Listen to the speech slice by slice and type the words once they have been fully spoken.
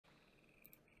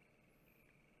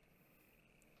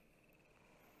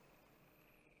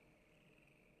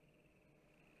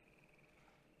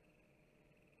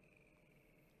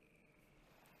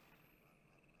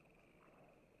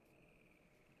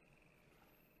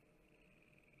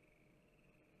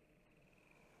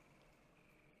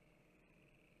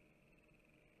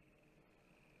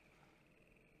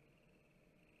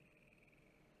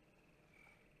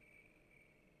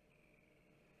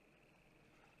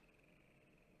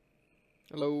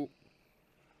Hello.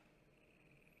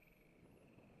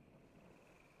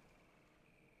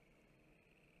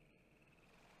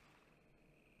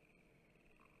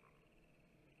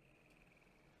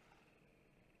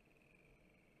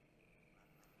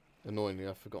 Annoyingly,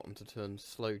 I've forgotten to turn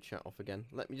slow chat off again.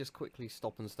 Let me just quickly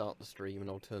stop and start the stream and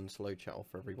I'll turn slow chat off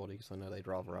for everybody because I know they'd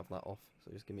rather have that off.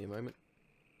 So just give me a moment.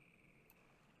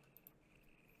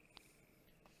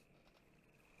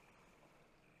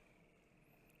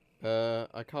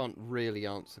 I can't really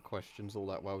answer questions all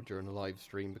that well during a live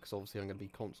stream because obviously I'm going to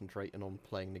be concentrating on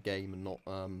playing the game and not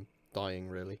dying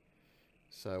really.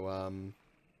 So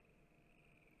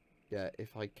yeah,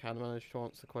 if I can manage to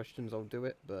answer questions I'll do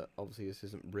it, but obviously this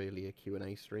isn't really a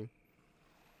Q&A stream.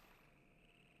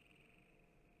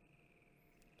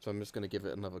 So I'm just going to give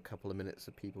it another couple of minutes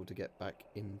for people to get back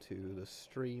into the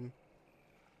stream.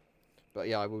 But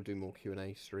yeah, I will do more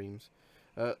Q&A streams.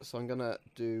 So I'm going to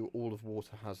do all of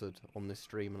Water Hazard on this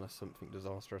stream unless something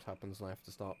disastrous happens and I have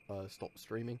to stop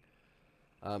streaming.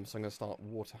 So I'm going to start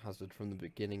Water Hazard from the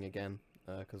beginning again,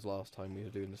 because last time we were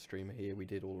doing the stream here we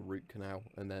did all the root canal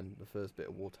and then the first bit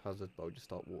of Water Hazard, but I'll just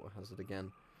start Water Hazard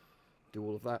again, do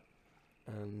all of that.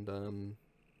 And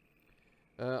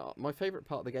my favourite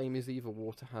part of the game is either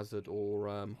Water Hazard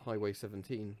or Highway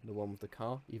 17, the one with the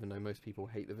car, even though most people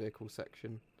hate the vehicle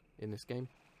section in this game.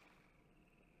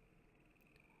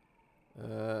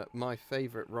 My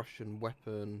favourite Russian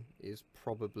weapon is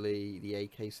probably the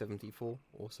AK-74,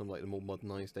 or some like the more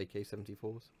modernised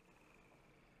AK-74s.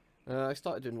 I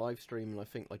started doing live streaming I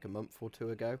think like a month or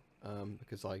two ago,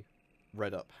 because I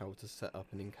read up how to set up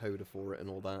an encoder for it and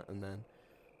all that, and then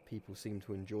people seem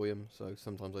to enjoy them, so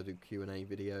sometimes I do Q&A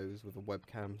videos with a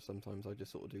webcam, sometimes I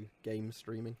just sort of do game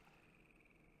streaming.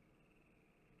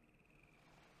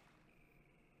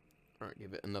 Alright,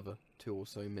 give it another 2 or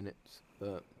so minutes,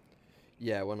 but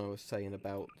yeah, when I was saying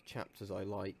about the chapters I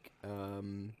like,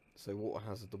 so Water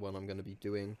Hazard, the one I'm going to be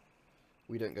doing,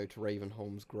 We Don't Go to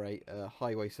Ravenholm's great,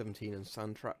 Highway 17 and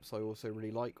Sand Traps I also really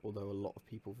like, although a lot of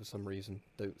people for some reason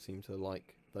don't seem to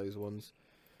like those ones.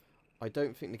 I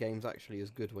don't think the game's actually as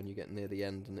good when you get near the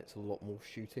end and it's a lot more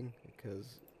shooting,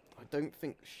 because I don't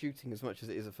think shooting as much as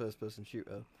it is a first-person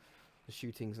shooter, the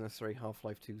shooting's necessarily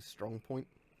Half-Life 2's strong point.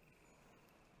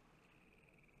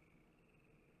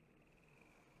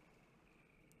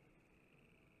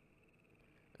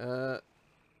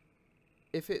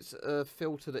 If it's a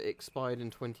filter that expired in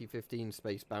 2015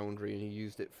 Space Boundary and you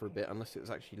used it for a bit, unless it was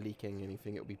actually leaking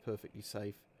anything, it'll be perfectly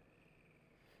safe.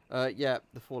 Yeah,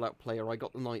 the Fallout player, I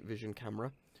got the night vision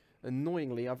camera.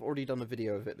 Annoyingly, I've already done a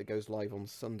video of it that goes live on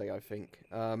Sunday, I think.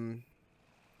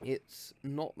 It's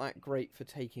not that great for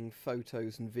taking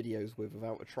photos and videos with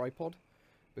without a tripod,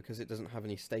 because it doesn't have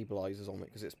any stabilizers on it,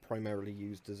 because it's primarily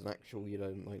used as an actual, you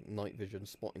know, like night vision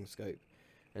spotting scope,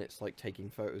 and it's like taking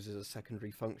photos as a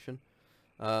secondary function.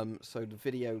 So the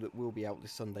video that will be out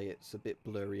this Sunday, it's a bit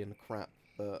blurry and crap,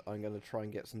 but I'm going to try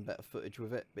and get some better footage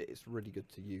with it, but it's really good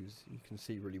to use. You can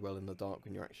see really well in the dark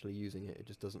when you're actually using it, it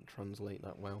just doesn't translate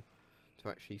that well to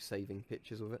actually saving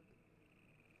pictures with it.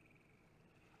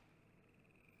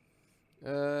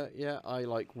 Yeah, I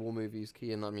like war movies,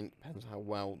 Kean. I mean, it depends how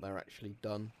well they're actually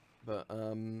done, but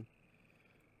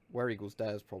Where Eagles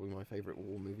Dare is probably my favourite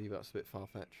war movie, but that's a bit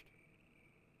far-fetched.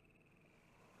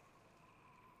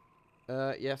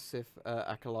 Yes, if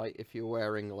Acolyte, if you're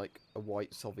wearing like a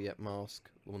white Soviet mask,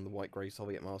 one of the white-grey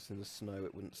Soviet masks in the snow,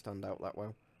 it wouldn't stand out that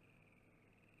well.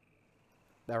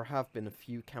 There have been a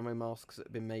few camo masks that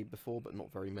have been made before, but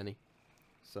not very many.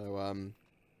 So,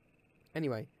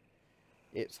 anyway,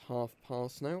 it's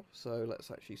past now, so let's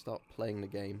actually start playing the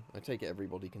game. I take it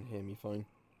everybody can hear me fine.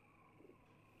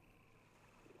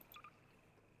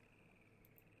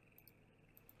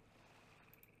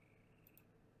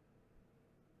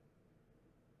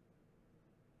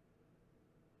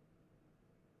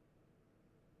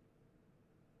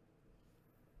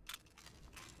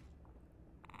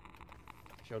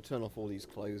 I'll turn off all these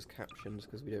closed captions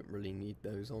because we don't really need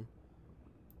those on.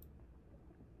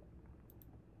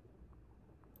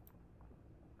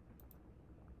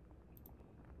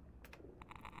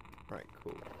 Right,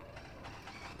 cool.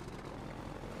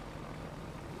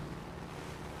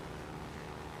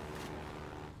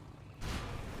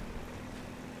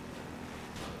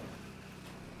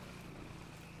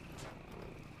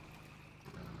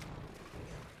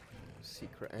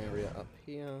 Secret area up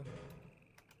here.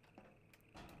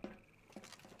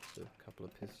 A couple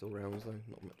of pistol rounds though,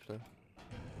 not much there.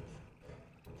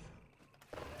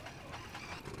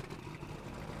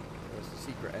 There's the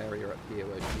secret area up here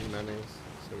where G-Man is,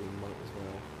 so we might as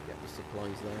well get the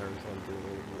supplies there as I'm doing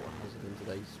all the Water Hazard in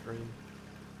today's stream.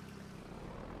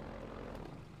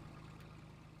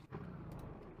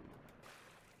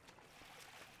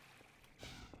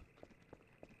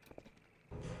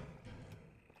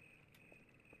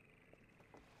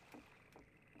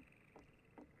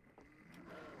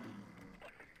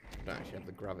 don't actually have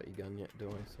the gravity gun yet, do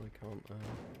I? So I can't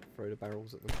throw the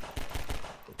barrels at them.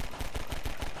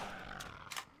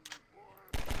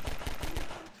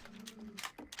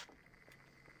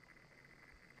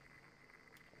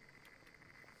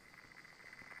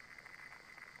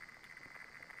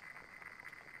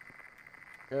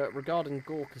 Regarding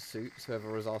Gorka suits,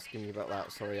 whoever was asking me about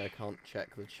that, sorry I can't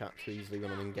check the chat too easily when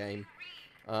I'm in game.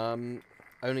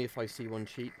 Only if I see one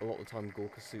cheap. A lot of the time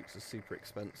Gorka suits are super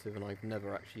expensive and I've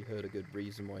never actually heard a good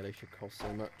reason why they should cost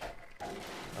so much.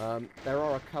 There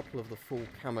are a couple of the full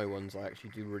camo ones I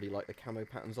actually do really like the camo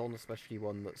patterns on, especially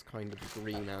one that's kind of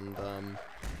green and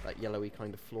that yellowy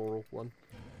kind of floral one.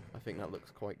 I think that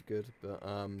looks quite good, but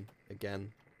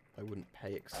again, I wouldn't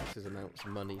pay excessive amounts of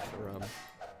money for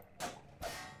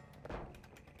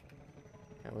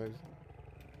camos.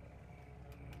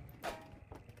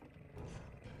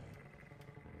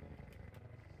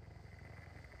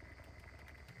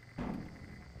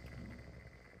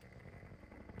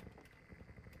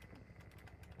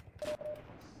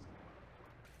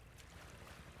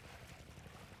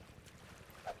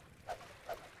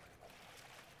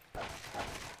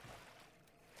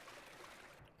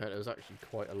 There's actually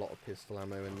quite a lot of pistol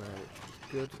ammo in there, which is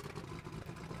good.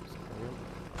 I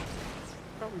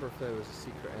can't remember if there was a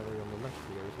secret area on the left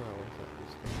here as well, or is that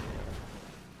just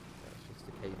that's just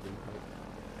a cave-in pipe.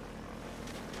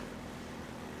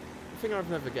 The thing I've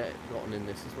never gotten in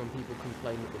this is when people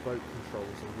complain that the boat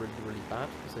controls are really, really bad,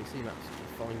 because they seem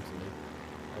absolutely fine to me.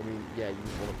 I mean, yeah, you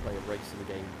want to play a racing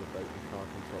game with the boat and car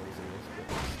controls in this, but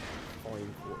it's fine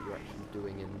for what you're actually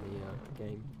doing in the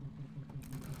game.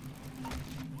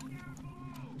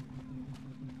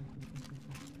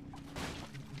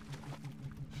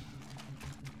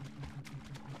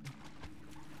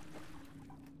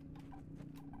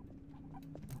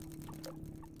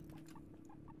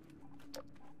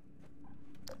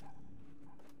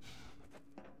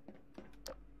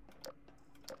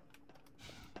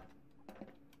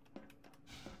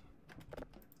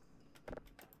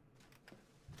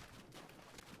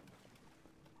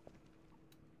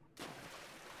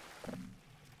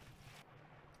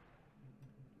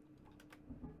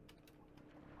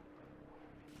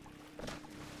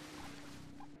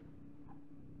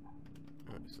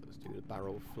 So let's do the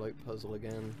barrel float puzzle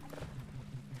again.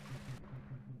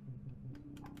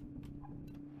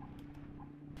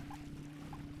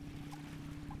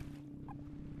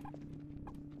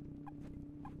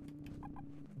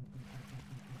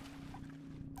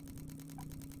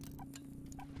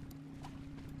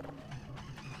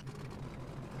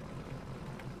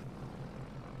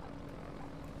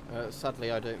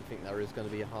 Sadly, I don't think there is going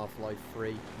to be a Half-Life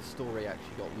 3. The story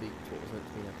actually got leaked what was meant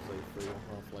to be an episode 3 or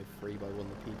Half-Life 3 by one of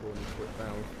the people when he quit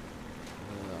Valve.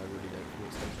 I really don't think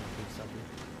it's going to happen, sadly.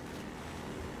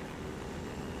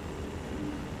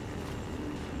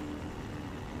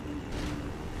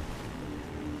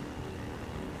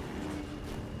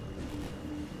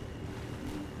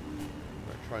 I'm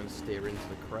going to try and steer into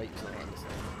the crates, I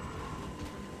understand.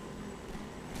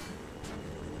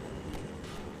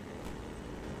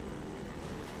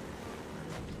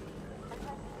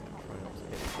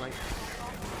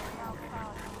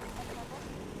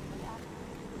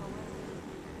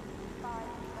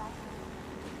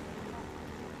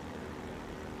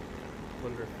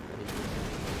 Wonder if any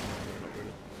not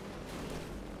really.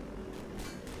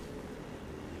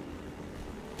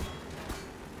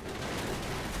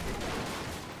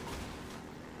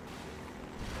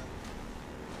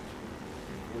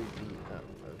 I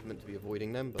was meant to be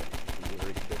avoiding them, but I'm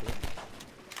really good at it.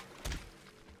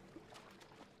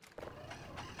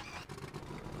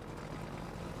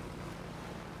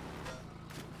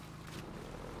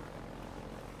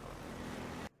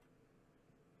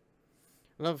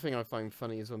 Another thing I find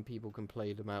funny is when people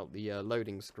complain about the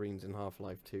loading screens in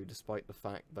Half-Life 2, despite the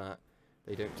fact that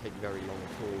they don't take very long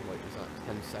at all, like there's like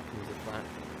 10 seconds of that.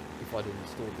 If I'd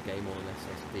installed the game on an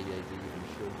SSD, they'd be even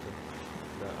shorter.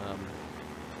 But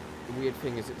the weird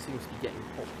thing is it seems to be getting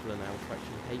popular now to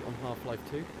actually hate on Half-Life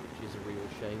 2, which is a real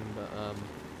shame, but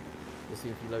there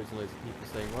seems to be loads and loads of people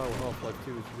saying, well, Half-Life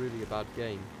 2 is really a bad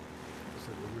game. It's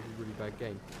a really, really bad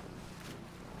game.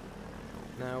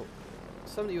 Now,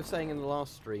 somebody was saying in the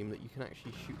last stream that you can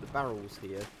actually shoot the barrels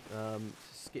here to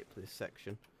skip this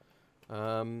section.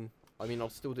 I mean, I'll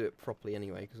still do it properly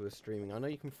anyway because we're streaming. I know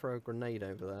you can throw a grenade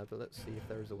over there, but let's see if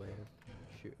there is a way of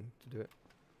shooting to do it.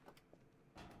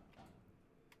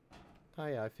 Oh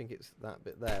yeah, I think it's that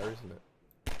bit there, isn't it?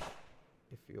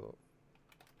 If you're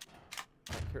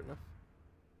accurate enough.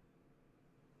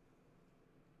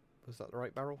 Was that the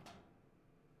right barrel?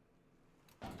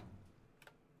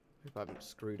 Hope I haven't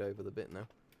screwed over the bit now.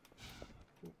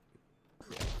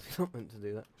 Not meant to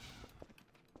do that.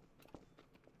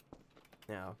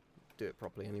 Yeah, I'll do it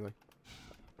properly anyway.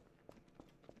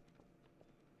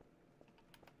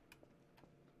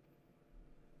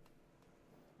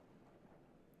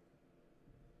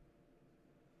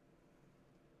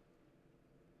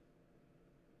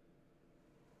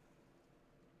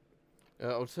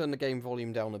 I'll turn the game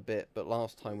volume down a bit, but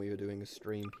last time we were doing a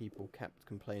stream, people kept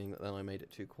complaining that then I made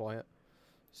it too quiet.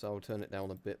 So I'll turn it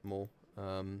down a bit more.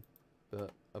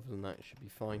 But other than that, it should be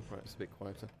fine. Right, it's a bit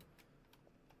quieter.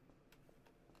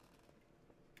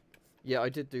 Yeah, I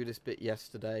did do this bit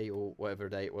yesterday, or whatever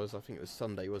day it was. I think it was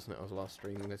Sunday, wasn't it? I was last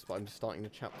streaming this, but I'm just starting the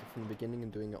chapter from the beginning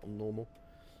and doing it on normal.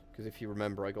 Because if you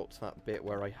remember, I got to that bit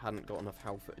where I hadn't got enough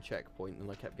health at a checkpoint,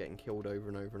 and I kept getting killed over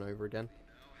and over and over again.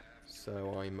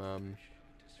 So I'm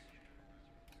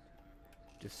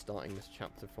just starting this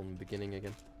chapter from the beginning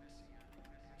again.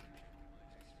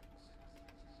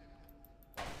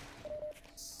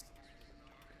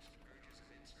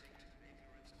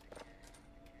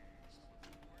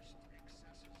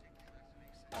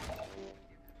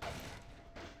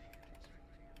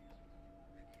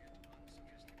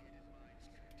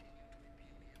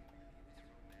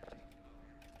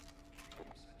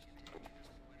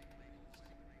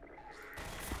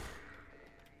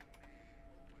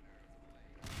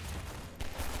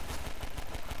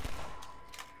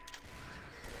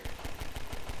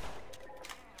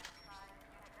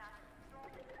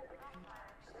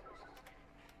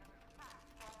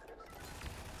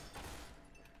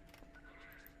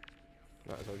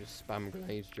 Might as well just spam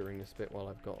grenades during this bit while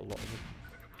I've got a lot of them.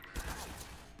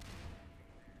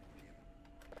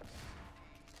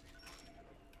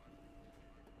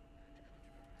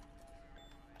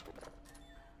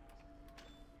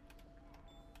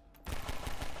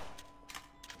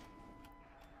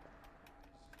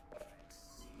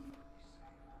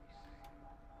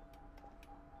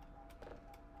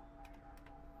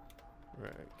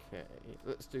 Right, okay,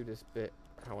 let's do this bit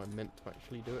how I meant to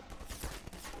actually do it.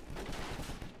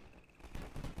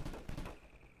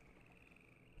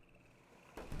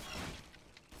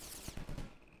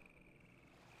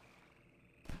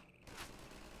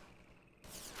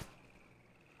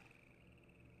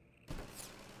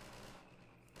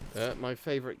 My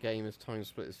favourite game is Time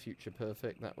Splitters Future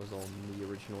Perfect. That was on the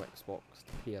original Xbox,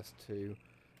 the PS2,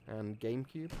 and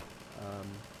GameCube.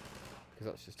 Because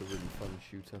that's just a really fun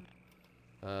shooter.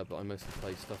 But I mostly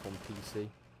play stuff on PC.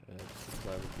 Just because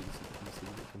I have a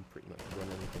PC that can pretty much run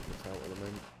anything that's out at the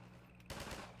moment.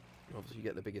 Obviously you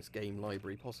get the biggest game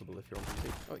library possible if you're on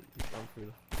PC. Oh, you've gone through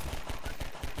the...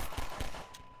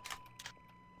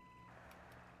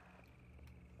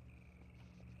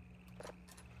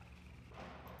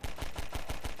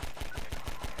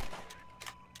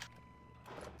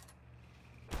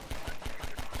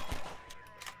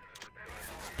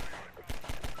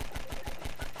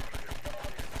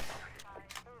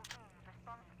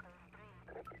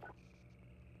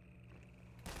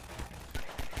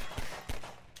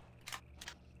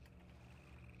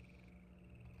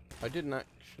 I didn't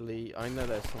actually... I know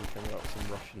there's something about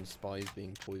some Russian spies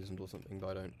being poisoned or something, but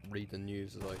I don't read the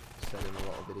news, as I've said in a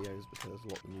lot of videos, because a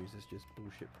lot of the news is just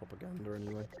bullshit propaganda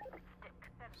anyway.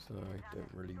 So I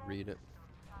don't really read it.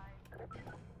 Oh,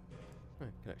 I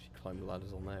can actually climb the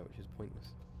ladders on there, which is pointless.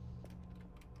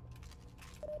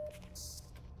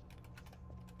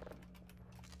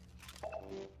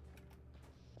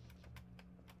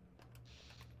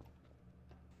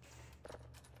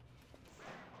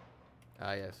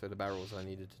 Ah yeah, so the barrels I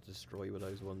needed to destroy were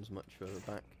those ones much further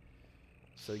back.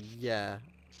 So yeah,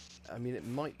 I mean it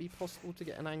might be possible to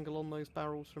get an angle on those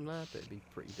barrels from there, but it'd be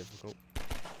pretty difficult.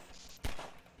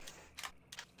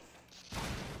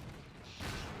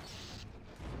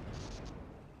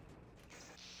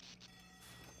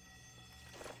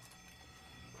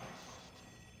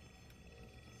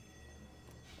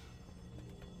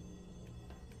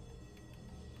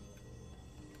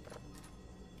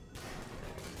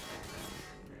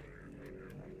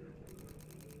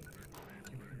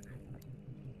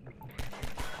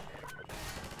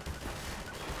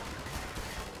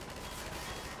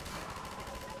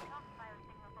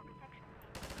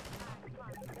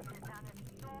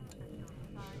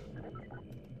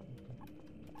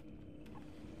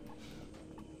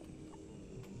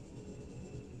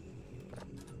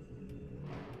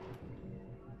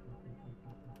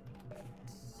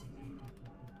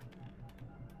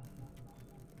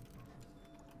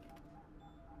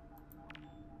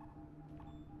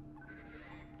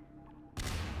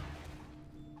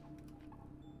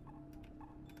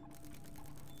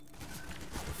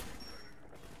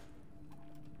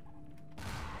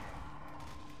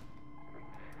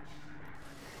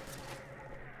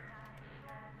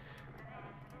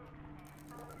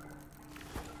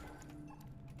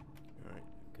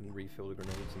 can refill the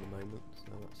grenades in a moment,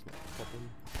 so that's not a problem.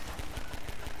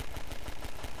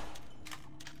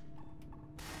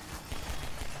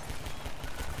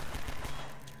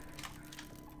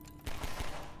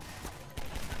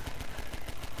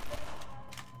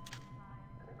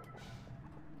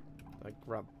 I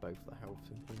grabbed both the health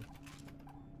in here.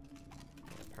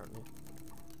 Yeah, apparently.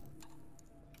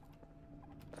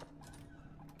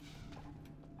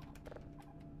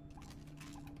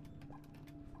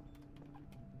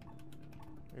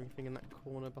 Anything in that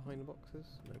corner behind the boxes?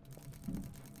 Nope.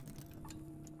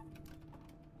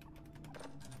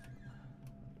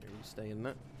 You stay in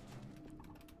that.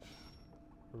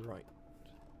 Right.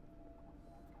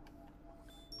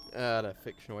 They're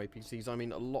fictional APCs. I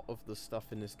mean, a lot of the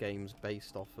stuff in this game's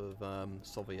based off of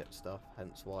Soviet stuff,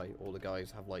 hence why all the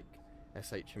guys have like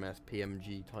SHMS,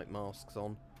 PMG type masks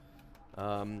on.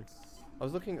 I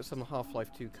was looking at some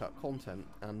Half-Life 2 cut content,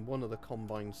 and one of the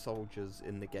Combined soldiers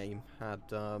in the game had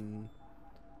the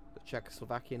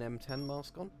Czechoslovakian M10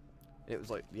 mask on. It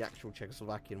was like the actual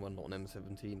Czechoslovakian one, not an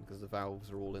M17, because the valves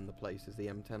are all in the places the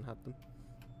M10 had them.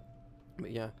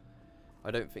 But yeah, I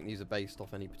don't think these are based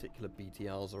off any particular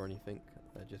BTRs or anything.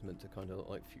 They're just meant to kind of look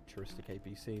like futuristic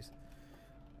APCs.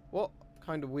 What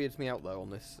kind of weirds me out though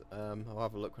on this, I'll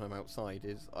have a look when I'm outside,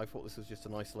 is I thought this was just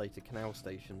an isolated canal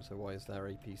station, so why is there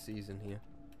APCs in here?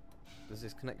 Does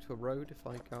this connect to a road if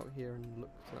I go out here and look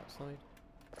to that side?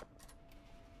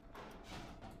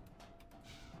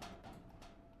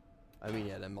 I mean,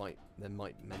 yeah, there might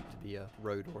meant to be a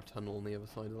road or a tunnel on the other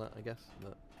side of that, I guess,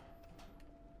 but...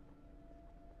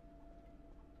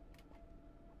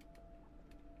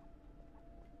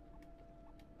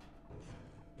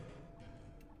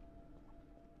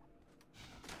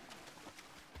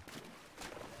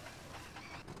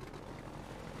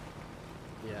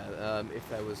 Yeah, if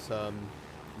there was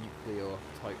nuclear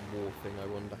type war thing, I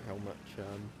wonder how much,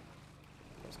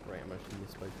 that's great, I managed to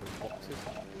miss both those boxes.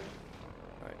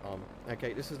 Right,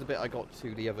 okay, this is the bit I got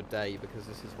to the other day, because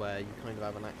this is where you kind of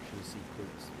have an action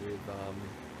sequence with,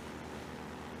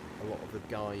 a lot of the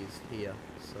guys here,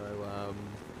 so,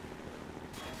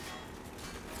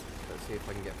 let's see if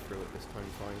I can get through it this time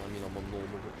fine. I mean, I'm on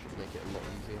normal, which should make it a lot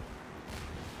easier.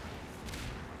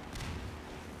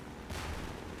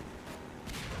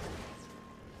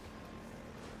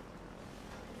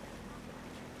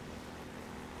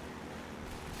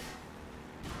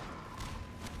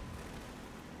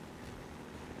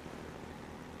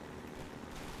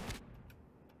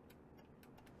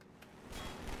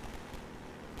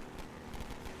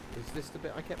 Is this the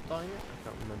bit I kept dying at? I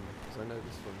can't remember, because I know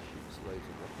this one shoots loads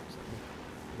of rockets at me.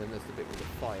 And then there's the bit with the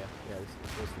fire. Yeah, this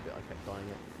was the bit I kept dying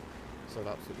at. So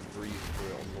I've absolutely breezed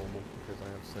through it on normal, because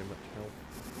I have so much health.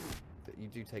 But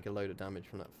you do take a load of damage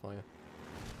from that fire,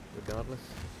 regardless.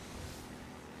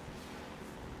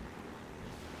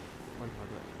 I'm hard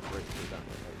to actually break through that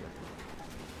one later.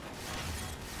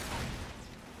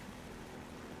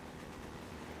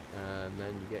 And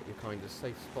then you get your kind of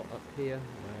safe spot up here,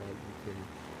 where you can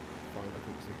find, I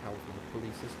think, some help in the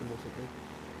pulley system or something.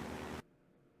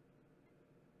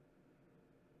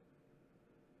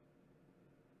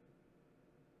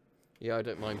 Yeah, I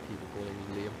don't mind people calling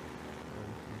me Liam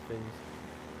and things.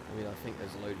 I mean, I think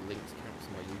there's a load of linked accounts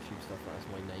in my YouTube stuff that has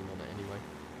my name on it anyway.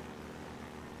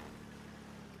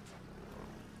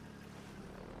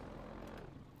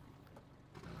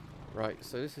 Right,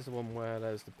 so this is the one where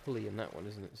there's the pulley in that one,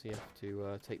 isn't it? So you have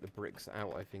to take the bricks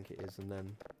out, I think it is, and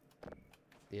then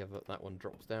the other, that one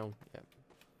drops down. Yep.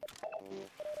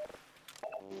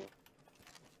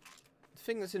 The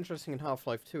thing that's interesting in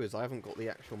Half-Life 2 is I haven't got the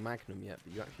actual Magnum yet,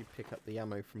 but you actually pick up the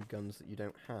ammo from guns that you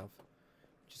don't have,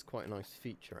 which is quite a nice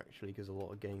feature actually, because a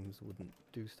lot of games wouldn't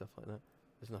do stuff like that.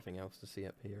 There's nothing else to see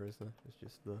up here, is there? It's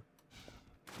just the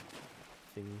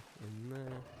thing in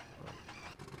there. Right.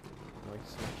 Nice,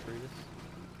 smash through this.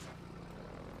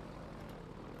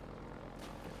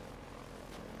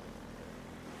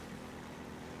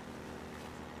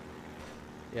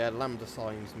 Yeah, lambda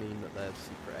signs mean that they're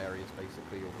secret areas,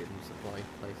 basically, or hidden supply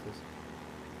places.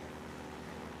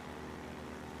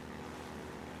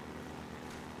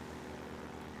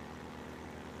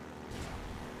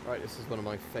 Right, this is one of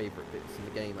my favourite bits in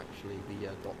the game, actually, the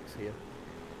docks here.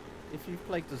 If you've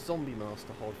played the Zombie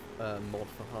Master mod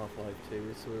for Half-Life 2,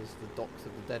 this was the Docks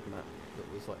of the Dead map that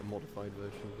was like a modified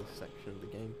version of this section of the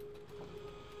game.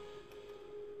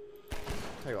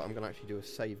 Tell you what, I'm going to actually do a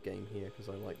save game here because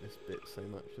I like this bit so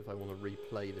much. If I want to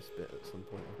replay this bit at some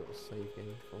point, I've got a save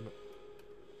game from it.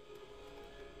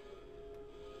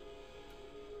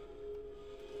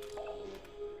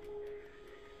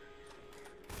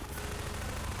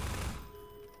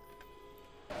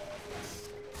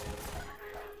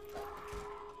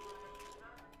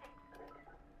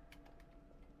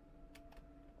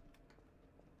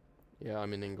 Yeah,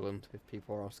 I'm in England, if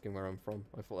people are asking where I'm from.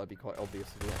 I thought that'd be quite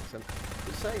obvious with the accent.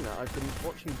 But saying that, I've been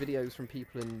watching videos from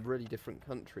people in really different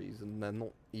countries, and they're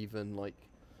not even, like,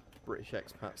 British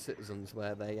expat citizens,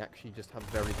 where they actually just have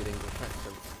very good English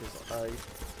accents. Because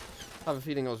I have a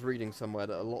feeling I was reading somewhere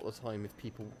that a lot of the time if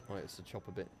people... Oh, it's a chop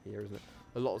a bit here, isn't it?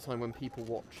 A lot of the time when people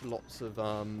watch lots of,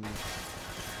 sort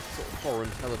of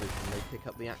foreign television, they pick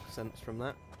up the accents from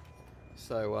that.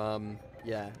 So,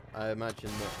 yeah, I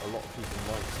imagine that a lot of people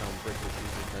might sound British even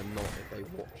if they're not, if they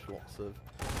watch lots of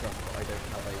stuff, but I don't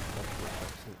have a British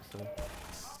accent, so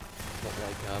it's not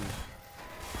like,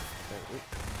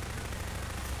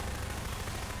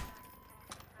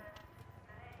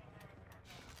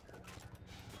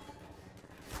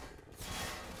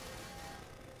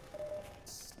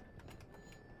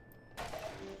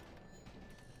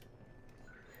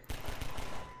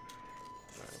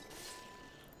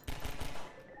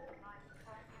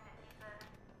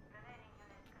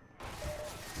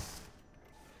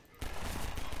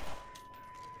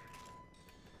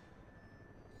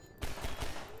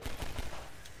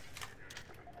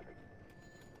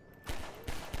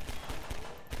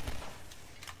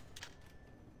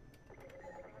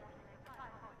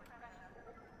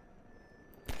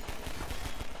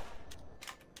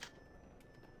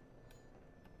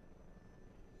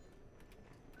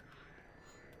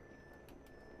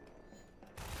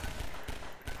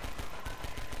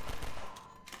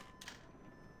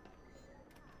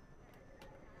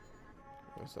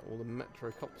 is that all the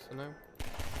metro cops are now?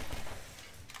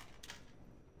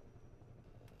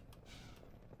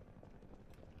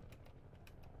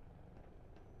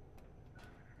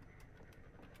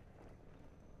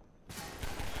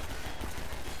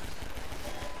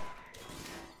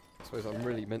 I suppose I'm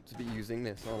really meant to be using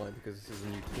this, aren't I? Because this is a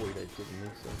new toy they've given me,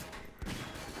 so...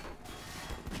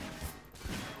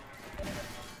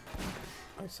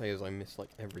 I say as I miss, like,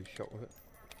 every shot of it.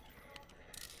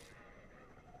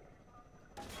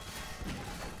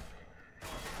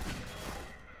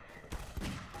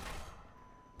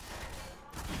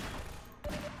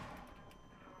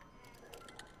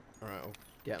 Alright, I'll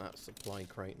get that supply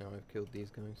crate now I've killed these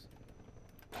guys.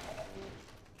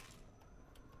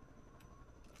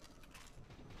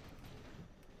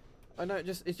 I know, it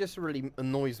just really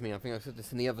annoys me. I think I said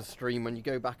this in the other stream, when you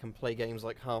go back and play games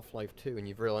like Half-Life 2 and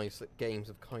you've realised that games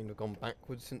have kind of gone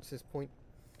backwards since this point,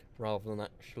 rather than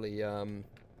actually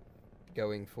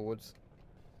going forwards.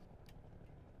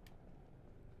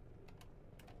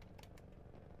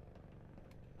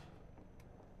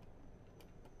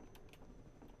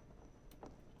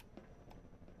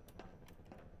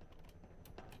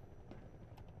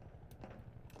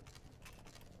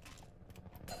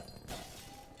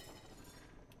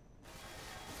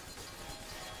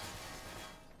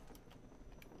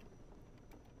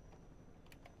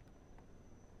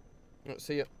 Let's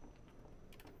see it.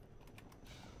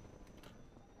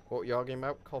 What you arguing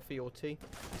about? Coffee or tea?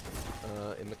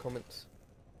 In the comments.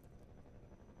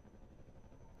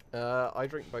 I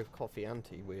drink both coffee and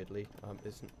tea, weirdly.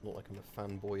 It's not like I'm a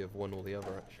fanboy of one or the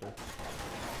other, actually.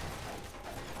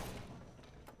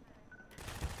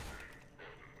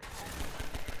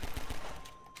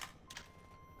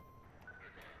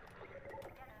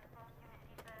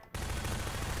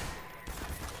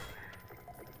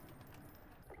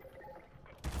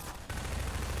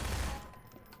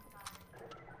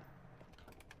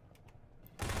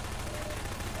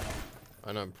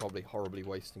 I know I'm probably horribly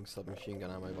wasting submachine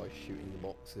gun ammo by shooting the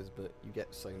boxes, but you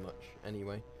get so much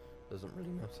anyway. Doesn't really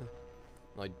matter.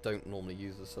 I don't normally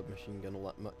use the submachine gun all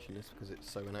that much in this because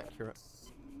it's so inaccurate.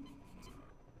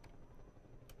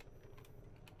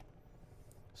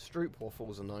 Stroop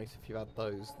waffles are nice if you had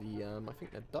those. The I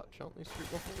think they're Dutch, aren't they?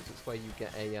 Stroop waffles. It's where you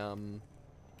get a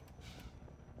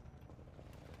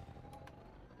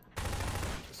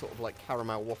sort of like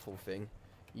caramel waffle thing.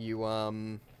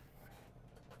 You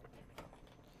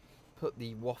put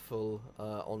the waffle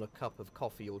on a cup of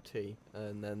coffee or tea,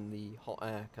 and then the hot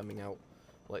air coming out,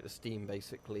 like the steam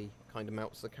basically, kind of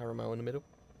melts the caramel in the middle.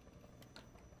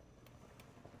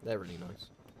 They're really nice.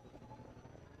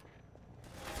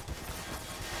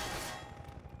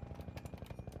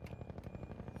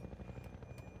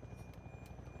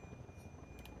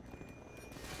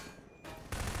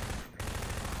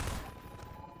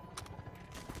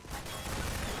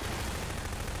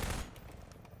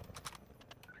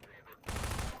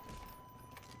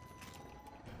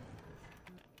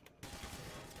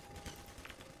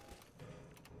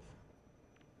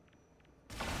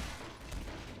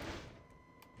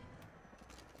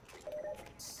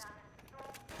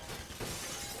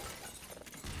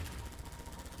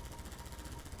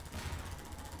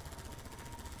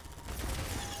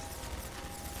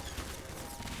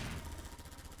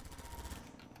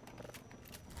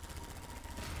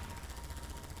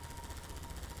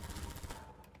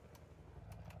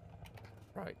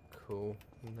 Cool.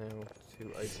 Now to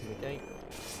open the gate.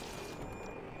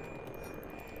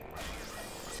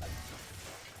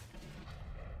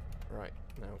 Right,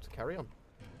 now to carry on.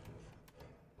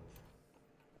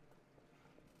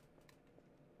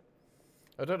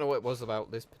 I don't know what it was about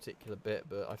this particular bit,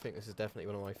 but I think this is definitely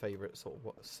one of my favourite sort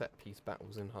of set-piece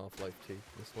battles in Half-Life 2,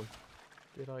 this one.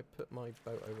 Did I put my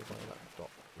boat over by that dock?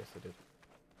 Yes, I did.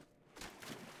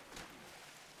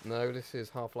 No, this is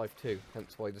Half-Life 2,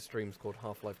 hence why the stream's called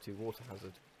Half-Life 2 Water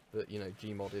Hazard. But, you know,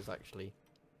 Gmod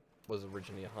was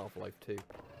originally a Half-Life 2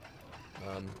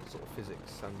 sort of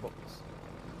physics sandbox.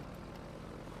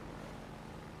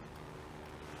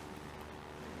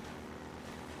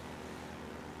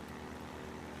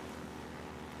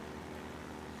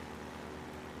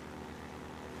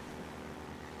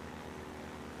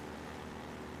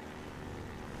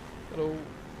 Hello.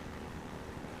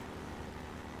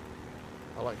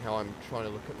 I like how I'm trying to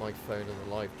look at my phone in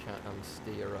the live chat and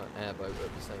steer an airboat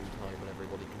at the same time, and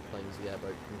everybody complains the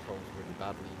airboat controls really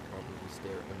badly. You can't really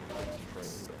steer it when you're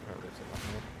concentrating, but apparently it's not that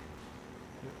hard.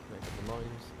 Yep, make up the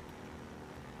mines.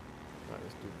 Right,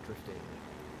 let's do drifting.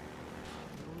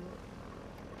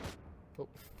 Oh.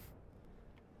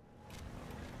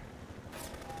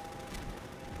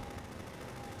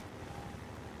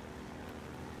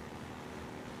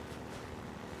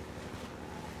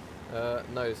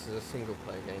 No, this is a single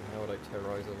player game. How would I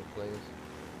terrorise other players?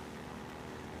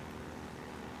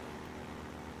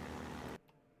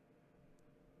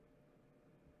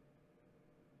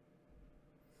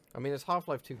 I mean, there's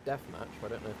Half-Life 2 Deathmatch, I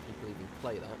don't know if people even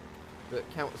play that, but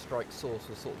Counter-Strike Source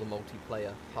was sort of the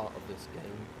multiplayer part of this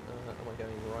game. Am I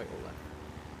going right or left?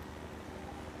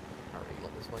 Apparently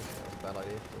not this way, that was a bad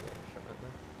idea. So yeah, shut that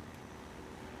there.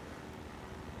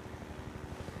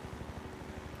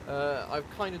 I've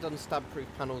kind of done stab-proof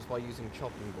panels by using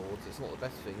chopping boards. It's not the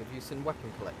best thing. Have you seen Weapon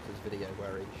Collector's video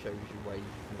where it shows you where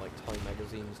you can like tie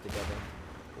magazines together,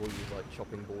 or use like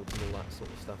chopping boards and all that sort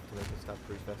of stuff to make a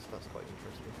stab-proof vest? That's quite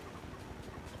interesting.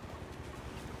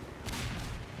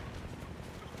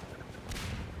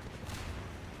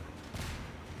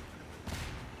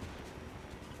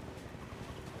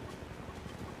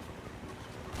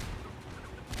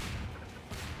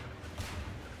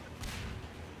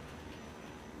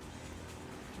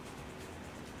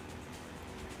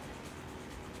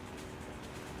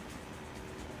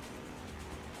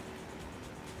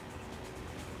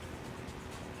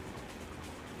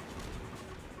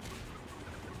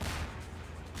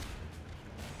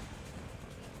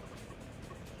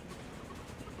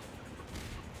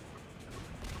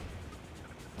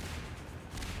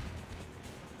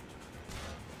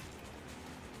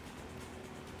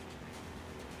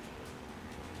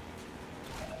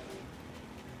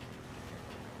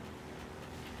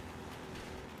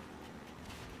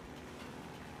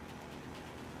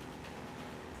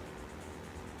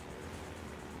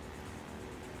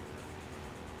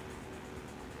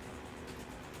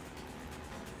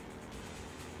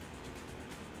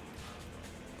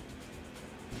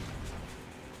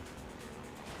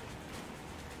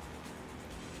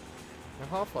 Now,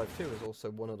 Half-Life 2 is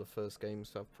also one of the first games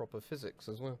to have proper physics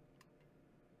as well.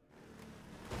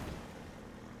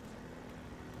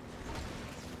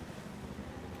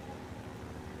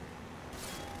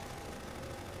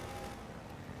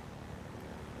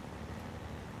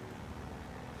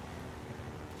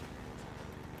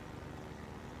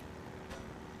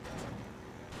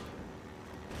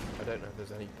 I don't know if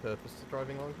there's any purpose to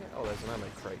driving along here. Oh, there's an ammo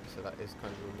crate, so that is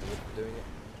kind of a reward for doing it.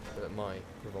 But my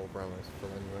revolver ammo is full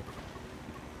anyway.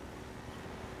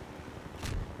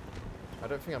 I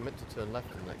don't think I meant to turn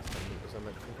left in the next 10 meters. I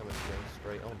think I meant to go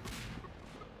straight on.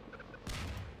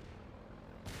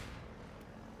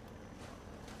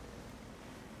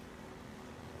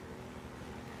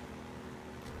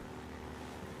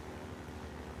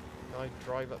 Can I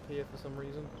drive up here for some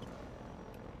reason?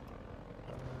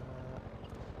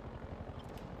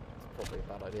 It's probably a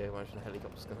bad idea. I imagine the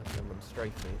helicopter's going to have to run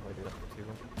straight to me if I do that for too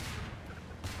long.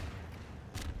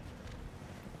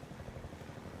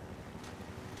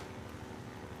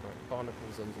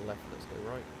 Barnacles on the left, let's go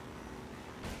right.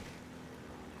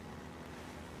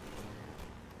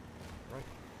 Right.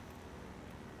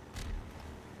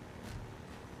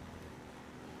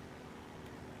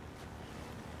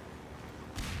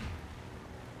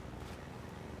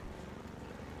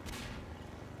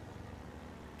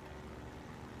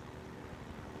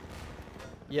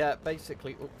 Yeah,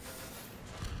 basically,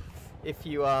 if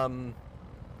you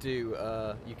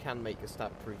you can make a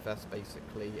stab-proof vest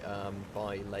basically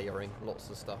by layering lots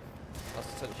of stuff. That's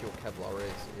essentially what Kevlar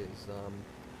is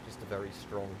just a very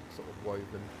strong sort of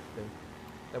woven thing.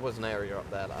 There was an area up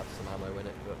there that had some ammo in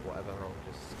it, but whatever, I'll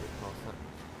just skip past that.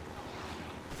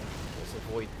 Let's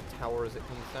avoid the tower as it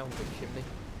comes down, big chimney.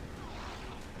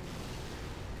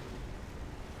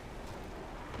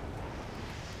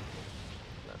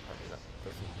 No, apparently that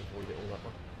doesn't avoid it all that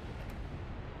much.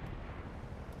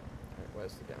 Okay,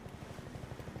 where's the gap?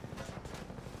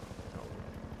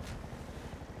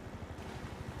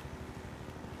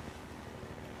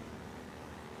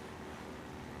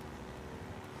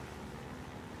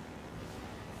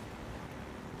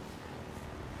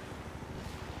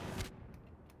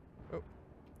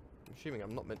 I'm assuming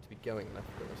I'm not meant to be going left,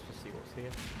 but let's just see what's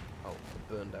here. Oh, it's a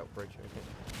burned out bridge, okay.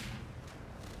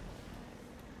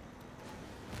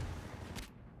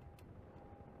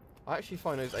 I actually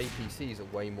find those APCs are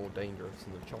way more dangerous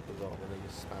than the choppers are when they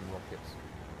just spam rockets.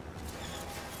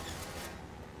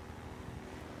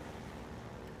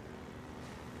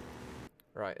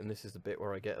 Right, and this is the bit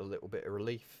where I get a little bit of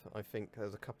relief. I think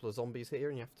there's a couple of zombies here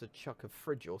and you have to chuck a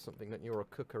fridge or something, don't you, or a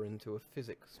cooker into a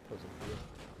physics puzzle here.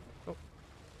 Oh.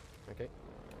 Okay.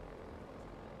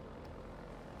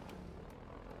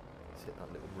 Let's hit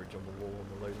that little bridge on the wall on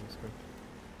the loading screen.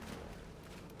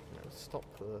 Now stop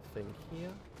the thing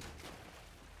here.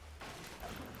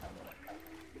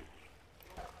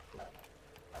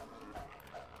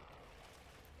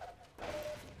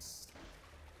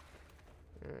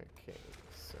 Okay,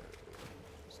 so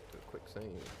let's do a quick save.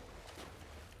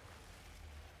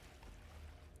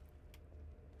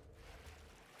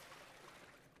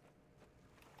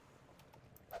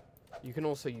 You can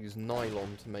also use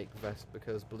nylon to make vests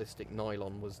because ballistic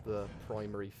nylon was the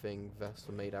primary thing vests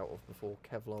were made out of before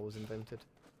Kevlar was invented.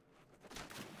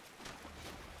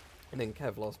 And then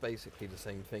Kevlar's basically the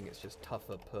same thing, it's just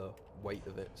tougher per weight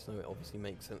of it, so it obviously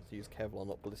makes sense to use Kevlar,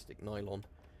 not ballistic nylon,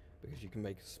 because you can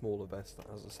make a smaller vest that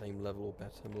has the same level or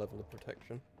better level of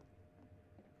protection.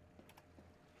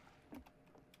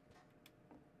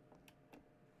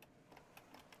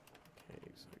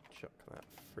 Okay, so chuck that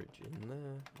fridge in there.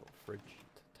 Not fridge.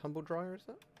 Tumble dryer, is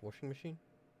that? Washing machine?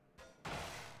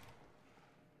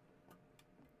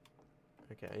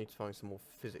 Okay, I need to find some more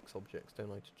physics objects,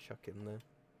 don't I, to chuck in there.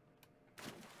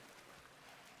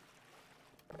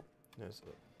 There's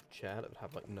a chair that would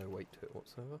have like no weight to it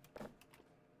whatsoever. I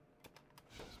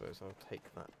suppose I'll take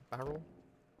that barrel.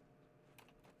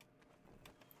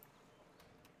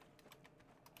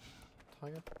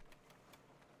 Tire.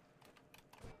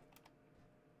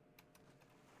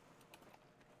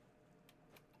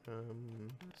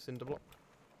 Cinder block.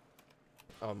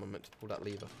 Oh, I'm meant to pull that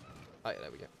lever. Oh, yeah,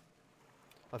 there we go.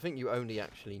 I think you only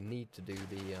actually need to do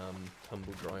the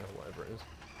tumble dryer or whatever it is.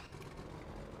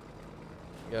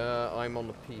 I'm on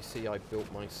the PC I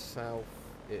built myself.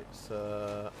 It's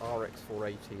RX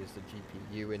 480 is the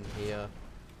GPU in here.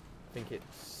 I think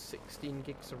it's 16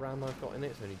 gigs of RAM I've got in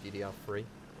it. It's only DDR3.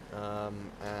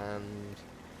 And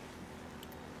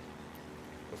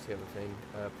what's the other thing?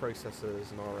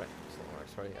 Processors and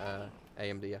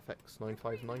AMD FX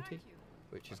 9590,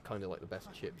 which is kind of like the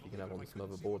best chip you can have on this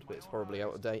motherboard, but it's probably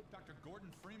out of date.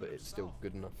 But it's still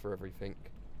good enough for everything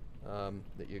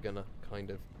that you're gonna kind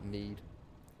of need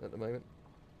at the moment.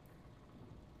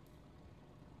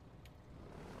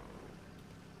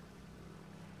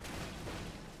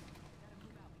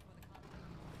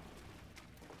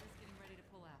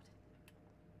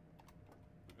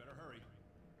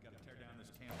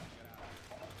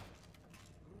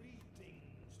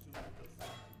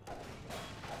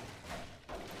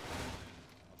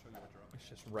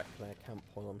 Just wreck their camp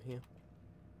while I'm here.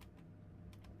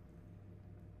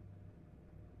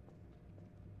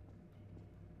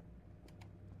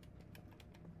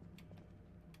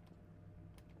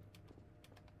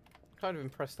 Kind of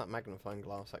impressed that magnifying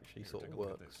glass actually sort of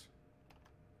works.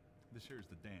 This here is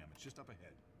the dam. It's just up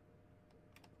ahead.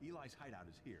 Eli's hideout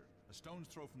is here, a stone's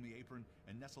throw from the apron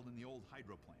and nestled in the old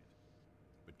hydro plant.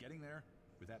 But getting there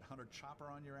with that hunter chopper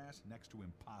on your ass, next to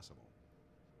impossible.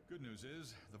 Good news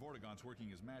is, the Vortigaunt's working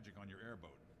his magic on your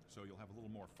airboat, so you'll have a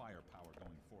little more firepower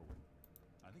going forward.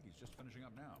 I think he's just finishing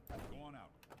up now. Go on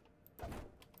out.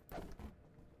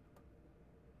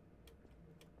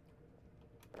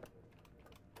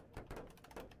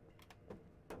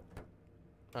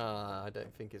 I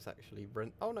don't think it's actually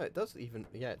oh no, it does even,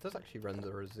 yeah, it does actually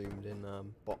render a zoomed in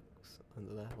box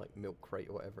under there, like milk crate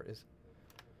or whatever it is.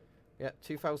 Yeah,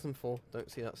 2004. Don't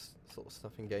see that sort of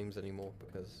stuff in games anymore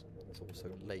because it's all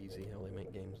so lazy how they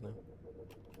make games now.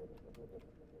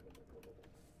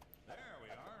 There we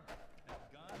are.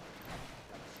 That gun.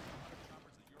 The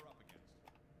choppers that you're up against.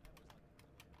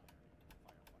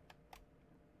 Firefight.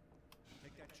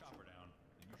 Take that chopper down,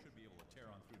 and you should be able to tear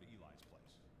on through to Eli's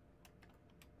place.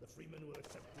 The Freeman will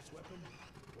accept this weapon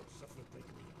or suffer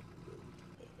greatly on the road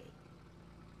ahead.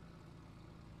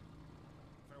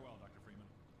 Farewell, Dr. Freeman.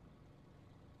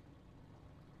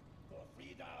 For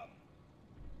freedom!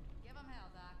 Give 'em hell,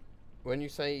 Doc. When you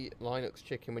say Linux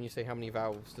chicken, when you say how many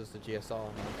valves does the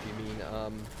GSR have, do you mean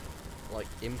like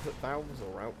input valves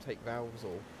or outtake valves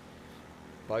or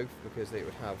both? Because they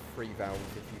would have 3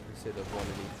 valves if you consider one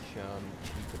in each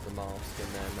cheek of the mask, and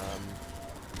then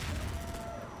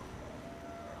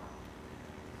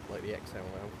like the exhale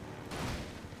valve.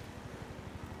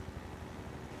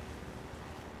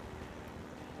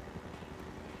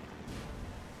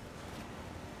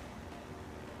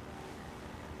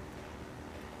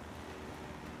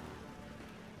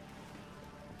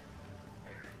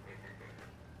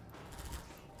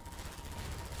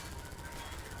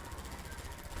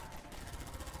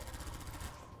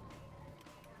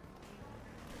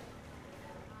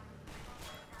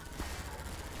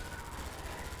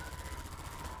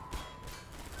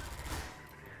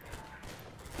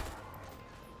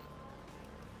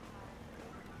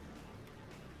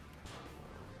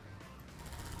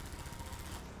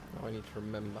 I need to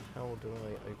remember, how do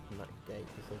I open that gate?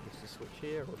 Is there just a switch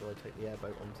here, or do I take the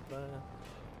airboat onto there?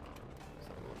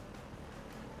 So,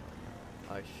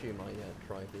 I assume I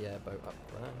drive the airboat up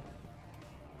there.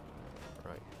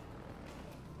 Right.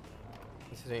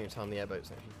 This is the only time the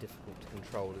airboat's actually difficult to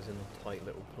control, is in a tight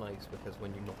little place, because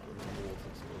when you knock it into the water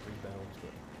it sort of rebounds,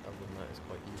 but other than that it's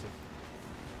quite easy.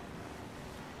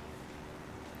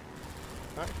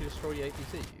 Can I actually destroy the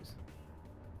APCs?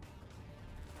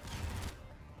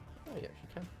 Oh, you actually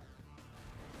can.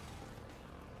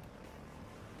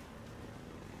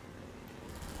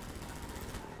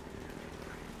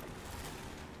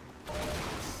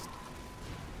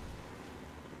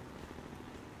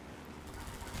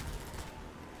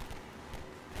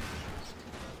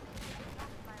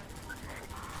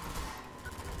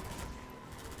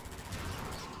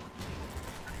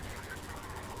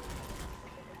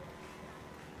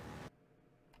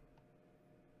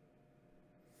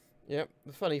 Yep,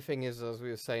 the funny thing is, as we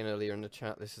were saying earlier in the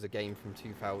chat, this is a game from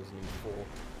 2004,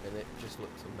 and it just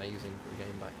looks amazing for a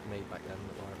game made back then.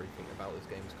 Everything about this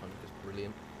game is kind of just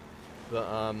brilliant. But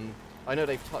I know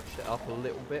they've touched it up a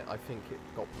little bit. I think it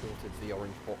got ported to the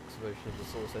orange box version of the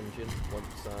Source engine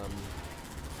once I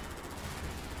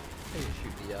think you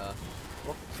shoot the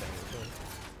rockets down as well.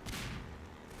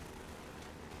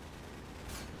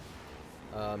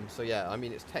 So yeah, I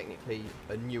mean, it's technically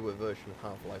a newer version of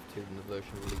Half-Life 2 than the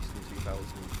version released in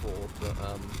 2004, but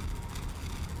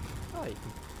oh, you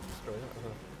can destroy that as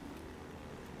well.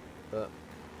 But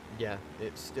yeah,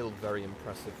 it's still very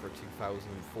impressive for a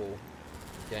 2004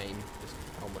 game, just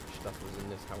how much stuff was in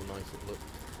this, how nice it looked.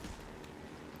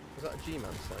 Was that a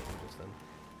G-Man sighting just then?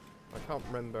 I can't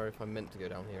remember if I meant to go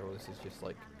down here, or this is just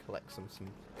like collect some supplies.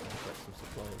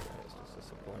 Yeah, it's just a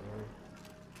supply room.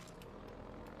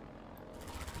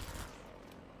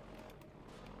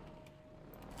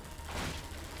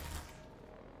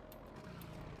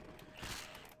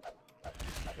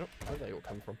 Oh, where'd they all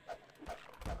come from?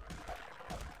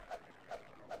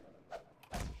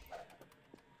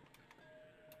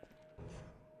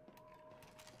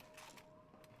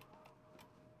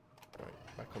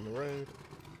 Right, back on the road,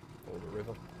 or the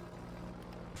river.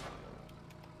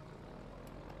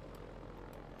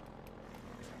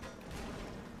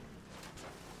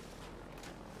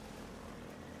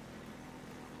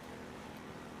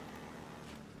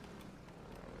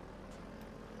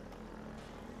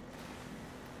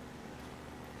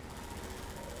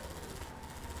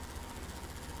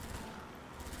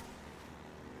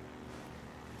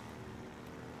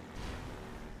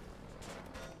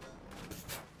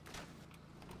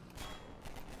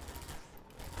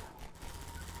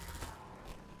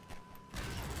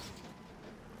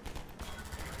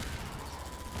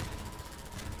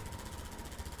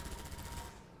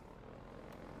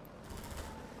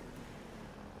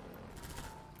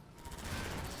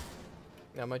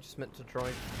 Yeah, am I just meant to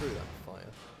drive through that fire? Or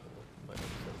am I meant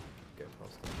to go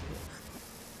past it?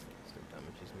 Still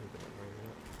damages me, but not very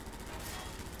much.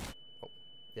 Oh,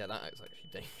 yeah, that is actually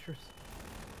dangerous.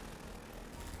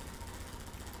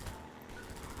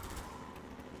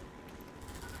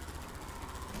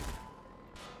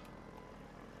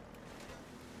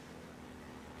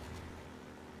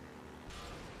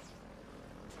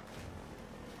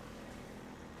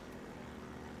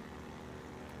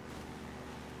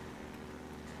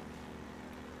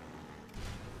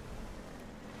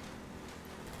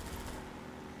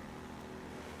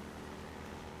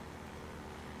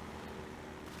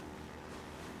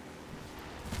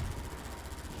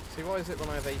 See, why is it when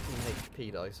I have 18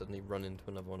 HP that I suddenly run into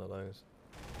another one of those?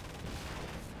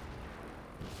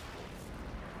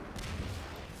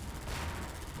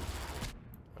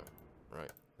 Oh,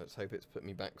 right, let's hope it's put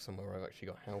me back somewhere where I've actually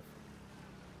got health.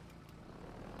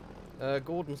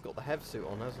 Gordon's got the hev suit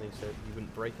on, hasn't he? So he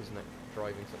wouldn't break his neck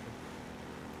driving something.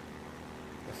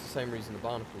 That's the same reason the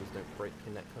barnacles don't break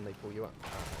your neck when they pull you up.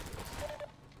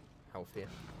 Healthier.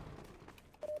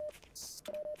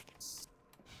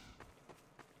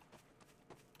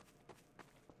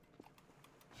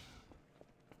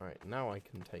 Right, now I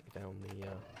can take down the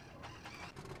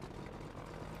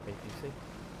APC.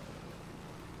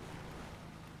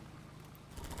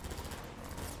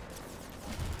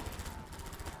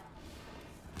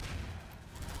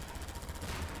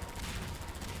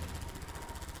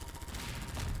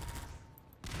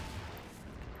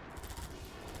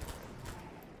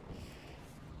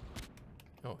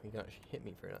 Oh, he can actually hit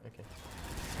me for that, okay.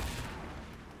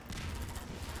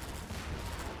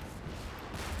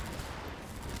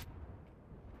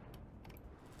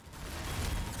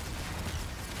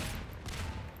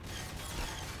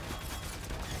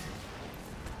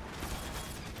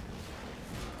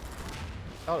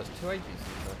 Oh, there's two APCs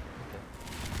there. Okay.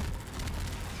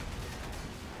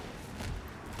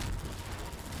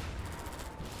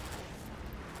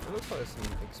 It looks like there's some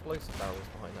explosive barrels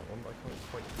behind that one, but I can't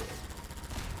quite see it.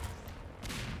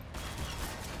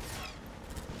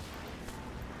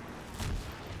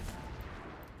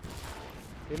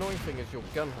 The annoying thing is your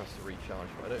gun has to recharge,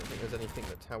 but I don't think there's anything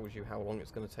that tells you how long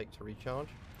it's going to take to recharge.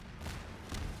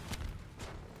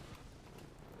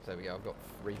 So there we go, I've got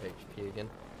 3 HP again.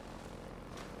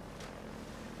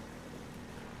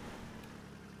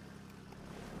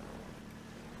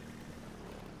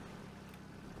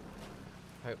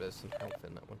 I hope there's some health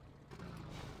in that one.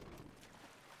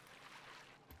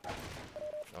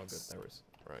 Oh good, there is.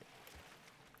 Right.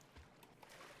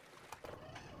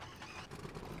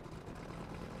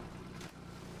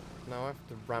 Now I have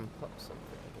to ramp up something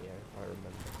here, if I remember.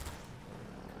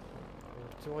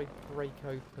 Do I break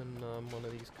open one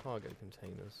of these cargo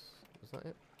containers? Is that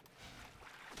it?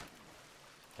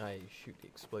 I shoot the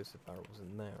explosive barrels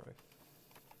in there, I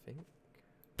think.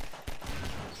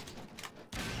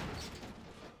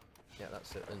 Yeah,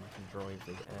 that's it, and you can drive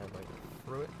the airboat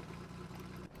through it.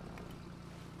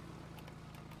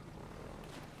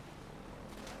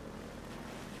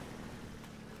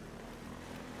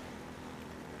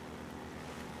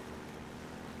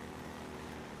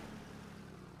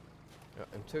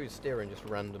 Until your steering just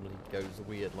randomly goes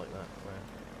weird like that, or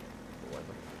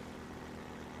whatever.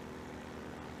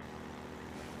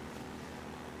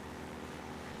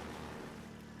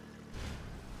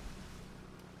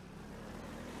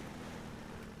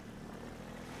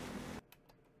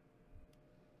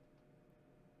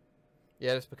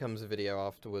 Yeah, this becomes a video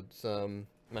afterwards,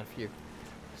 Matthew.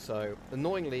 So,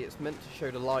 annoyingly, it's meant to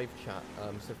show the live chat,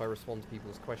 so if I respond to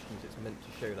people's questions, it's meant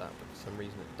to show that, but for some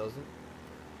reason it doesn't.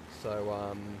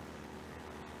 So,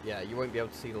 yeah, you won't be able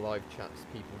to see the live chats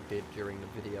people did during the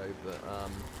video, but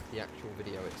the actual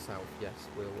video itself, yes,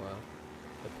 will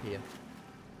appear.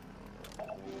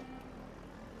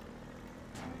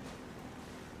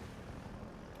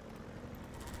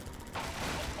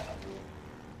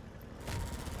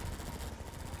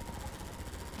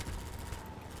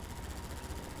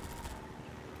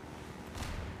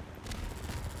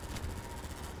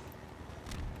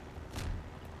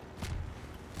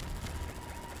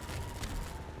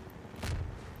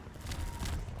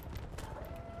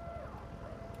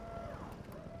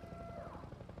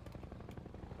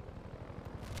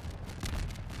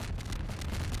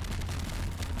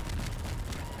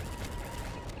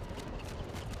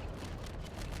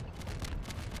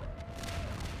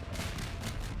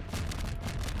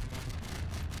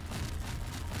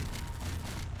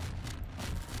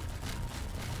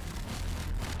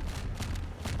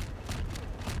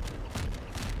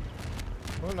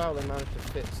 I don't know how they managed to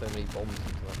fit so many bombs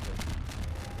into that thing.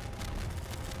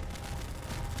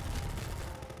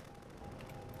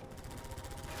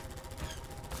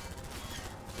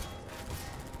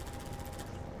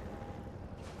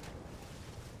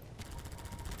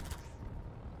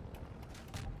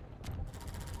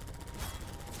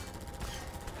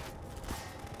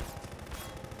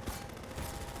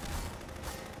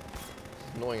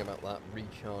 It's annoying about that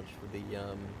recharge for the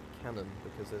cannon,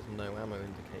 because there's no ammo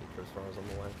indicator as far as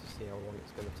I'm aware to see how long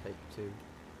it's going to take to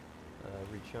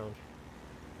recharge.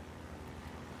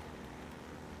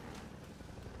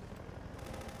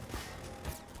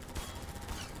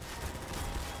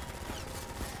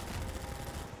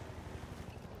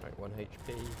 Right, 1 HP,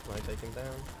 can I take him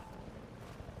down?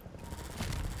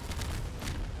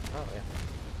 Oh yeah.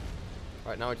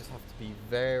 Right, now I just have to be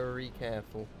very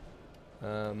careful.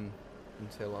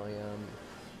 until I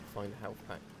find a health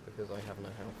pack, because I have no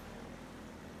health.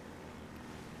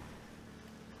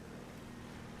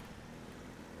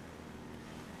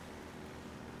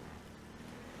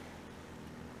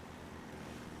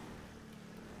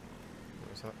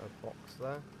 Was that a box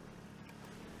there?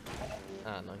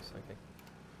 Ah, nice, okay.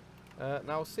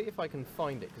 Now I'll see if I can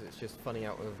find it, because it's just funny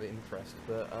out of interest,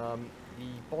 but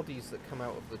the bodies that come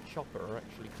out of the chopper are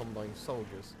actually Combine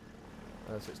soldiers.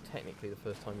 So it's technically the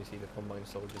first time you see the Combine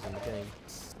soldiers in the game.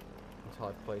 Until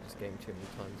I've played this game too many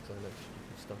times, because I know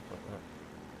stupid stuff like that.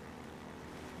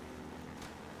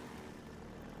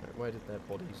 Right, where did their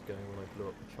bodies go when I blew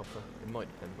up the chopper? It might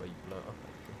depend where you blow it up,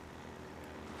 actually.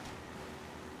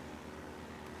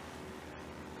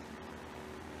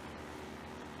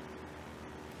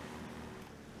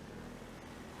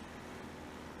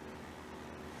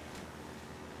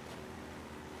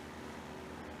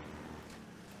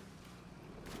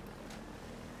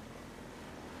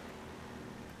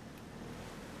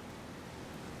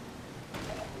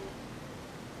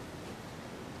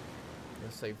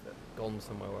 They've gone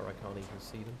somewhere where I can't even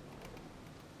see them.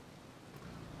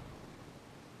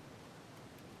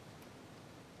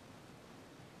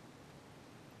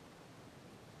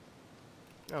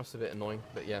 That's a bit annoying,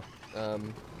 but yeah.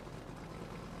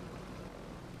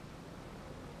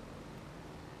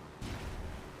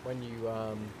 When you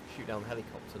shoot down the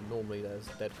helicopter, normally there's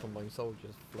dead Combine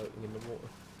soldiers floating in the water,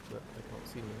 but I can't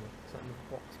see them anymore. Is that another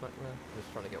box back there? I'm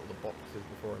just trying to get all the boxes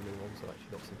before I move on, so I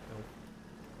actually got some health.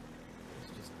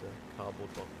 Just a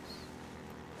cardboard box.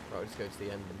 Right, I'll just go to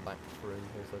the end and back through in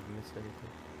case I've missed anything.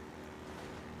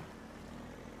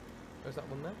 Oh, is that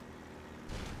one there?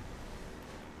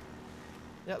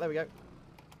 Yeah, there we go.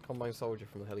 Combine soldier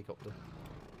from the helicopter.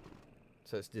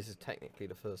 So this is technically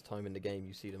the first time in the game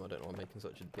you see them. I don't know why I'm making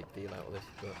such a big deal out of this,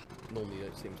 but normally you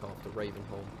don't see them till after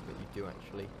Ravenholm, but you do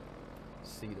actually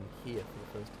see them here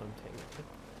for the first time technically.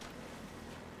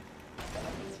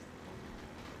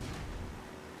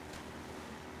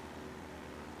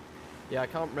 Yeah, I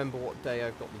can't remember what day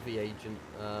I've got the V-Agent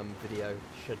video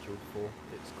scheduled for.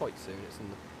 It's quite soon, it's in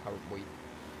the current week.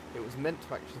 It was meant to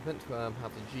have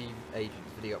the G-Agent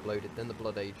video uploaded, then the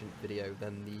Blood Agent video,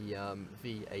 then the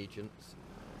V-Agents.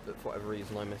 But for whatever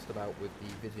reason I messed about with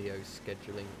the video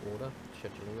scheduling order,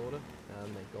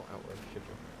 and they got out of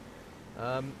schedule.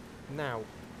 Now,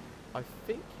 I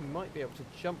think you might be able to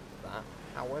jump that,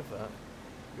 however,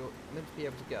 you're meant to be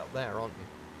able to get up there, aren't you?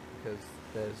 Because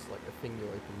there's like a thing you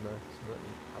open there, so let me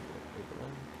have a look over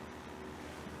there.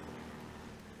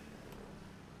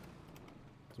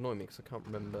 It's annoying me because I can't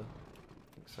remember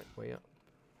the exact way up.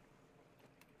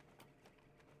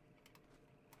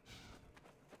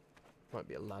 Might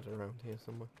be a ladder around here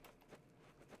somewhere.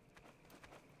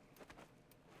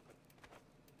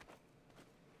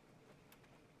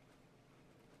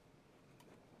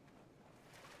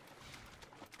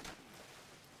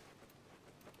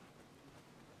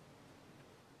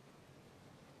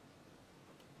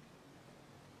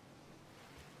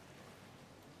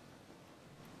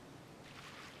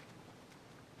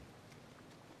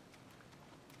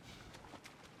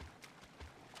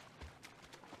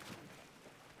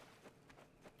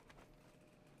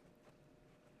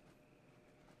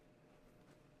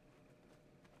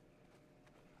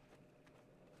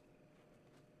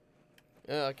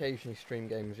 Occasionally stream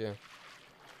games, yeah.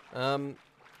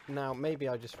 Now, maybe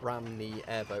I just ram the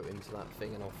airboat into that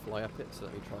thing and I'll fly up it, so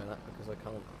let me try that, because I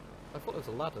can't... I thought there was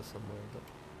a ladder somewhere, but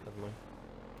never mind.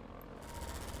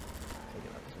 I think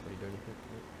that doesn't really do anything.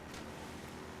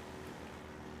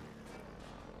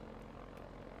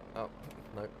 Oh,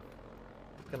 no.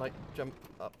 Can I jump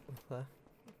up there?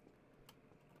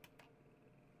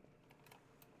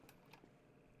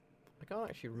 I can't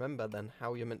actually remember then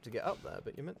how you're meant to get up there,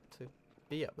 but you're meant to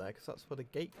be up there, because that's where the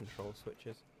gate control switch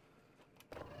is.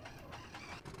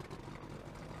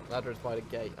 Ladder is by the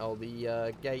gate. Oh,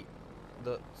 the gate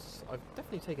that's... I've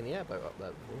definitely taken the airboat up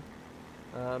there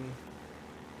before.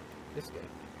 This gate.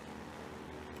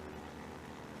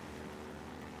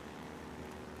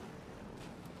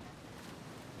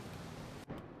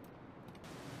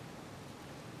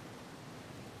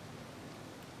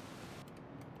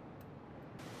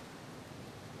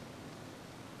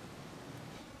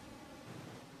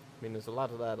 I mean, there's a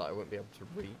ladder there that I won't be able to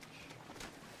reach.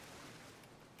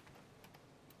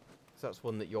 So that's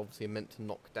one that you obviously are meant to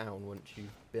knock down once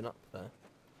you've been up there.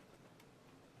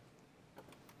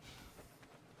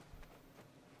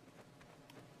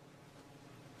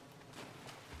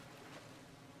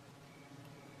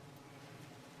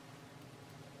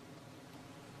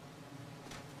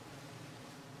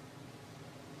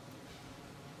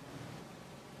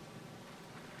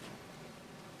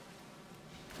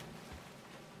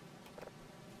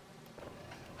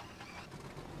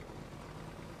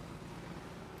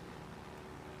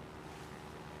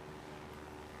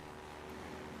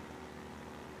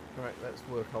 Right, let's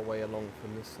work our way along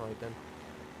from this side then.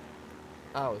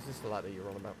 Oh, is this the ladder you're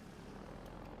on about?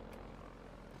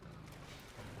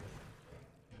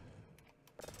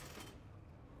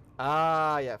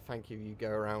 Ah, yeah, thank you, you go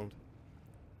around.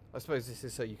 I suppose this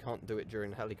is so you can't do it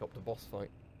during the helicopter boss fight.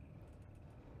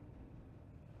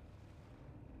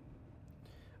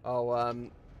 Oh,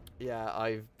 yeah,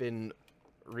 I've been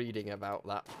reading about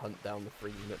that hunt down the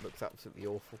free unit. Looks absolutely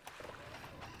awful.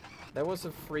 There was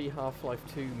a free Half-Life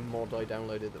 2 mod I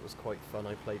downloaded that was quite fun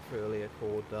I played through earlier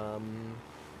called,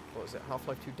 what was it,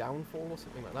 Half-Life 2 Downfall or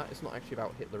something like that? It's not actually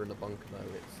about Hitler in the bunker though,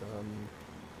 it's,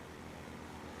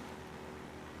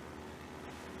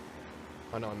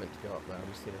 I know I meant to go up there, I'm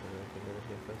just seeing if there's anything over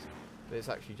here first. But it's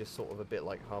actually just sort of a bit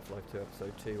like Half-Life 2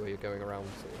 Episode 2 where you're going around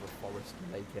sort of a forest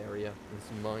lake area and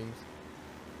some mines.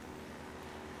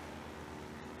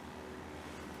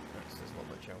 There's not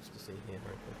much else to see here,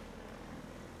 frankly.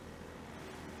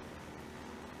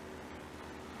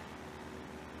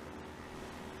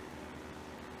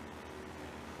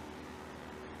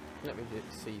 Let me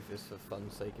see this for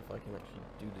fun's sake if I can actually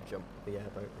do the jump with the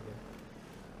airboat again.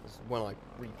 Because when I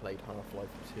replayed Half-Life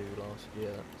 2 last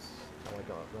year, that's how I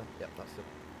got up there. Yep, that's it.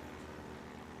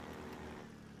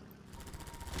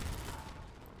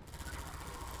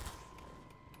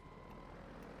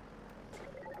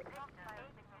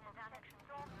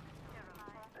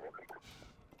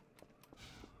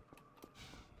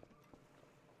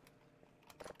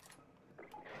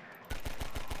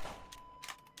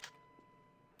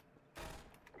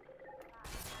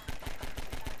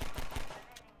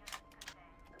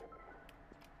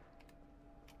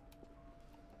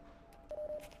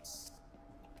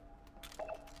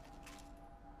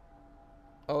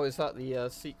 Oh, is that the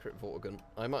secret Vortigaunt?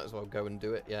 I might as well go and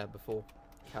do it, yeah, before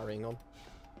carrying on.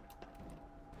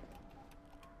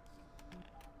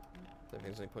 Don't think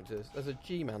there's any point to this. There's a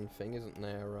G-Man thing, isn't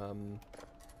there?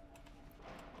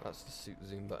 That's the suit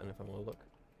zoom button if I want to look.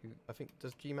 I think,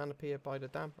 does G-Man appear by the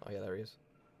dam? Oh yeah, there he is.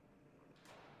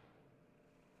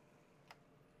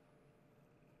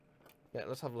 Yeah,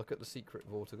 let's have a look at the secret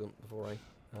Vortigaunt before I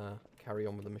carry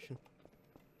on with the mission.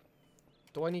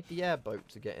 Do I need the airboat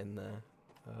to get in there?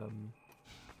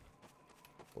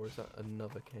 Or is that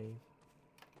another cave?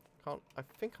 I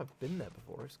think I've been there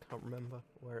before, I just can't remember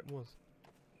where it was.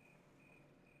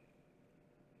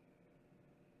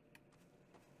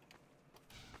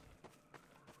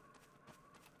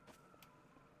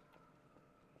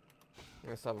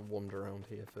 Let's have a wander around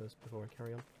here first before I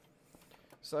carry on.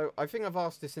 So, I think I've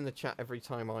asked this in the chat every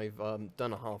time I've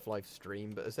done a Half-Life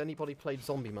stream, but has anybody played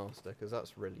Zombie Master? Because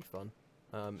that's really fun.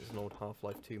 It's an old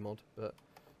Half-Life 2 mod, but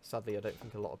sadly I don't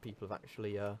think a lot of people have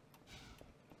actually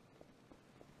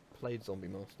played Zombie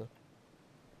Master.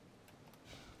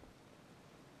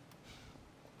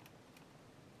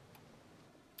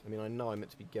 I mean, I know I'm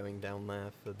meant to be going down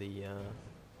there for the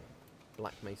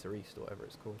Black Mesa East or whatever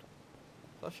it's called.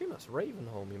 So I assume that's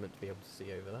Ravenholm you're meant to be able to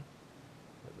see over there.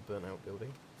 Like the burnt out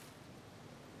building.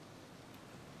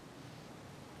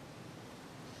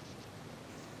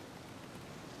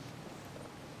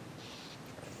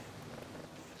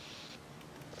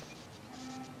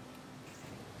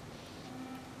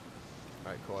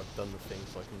 Alright, cool, I've done the thing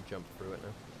so I can jump through it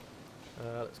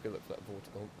now. Let's go look for that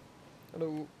Vortigaunt.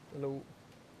 Hello, hello.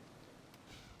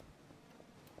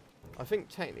 I think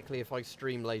technically if I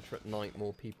stream later at night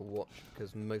more people watch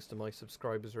because most of my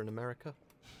subscribers are in America.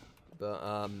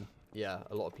 But yeah,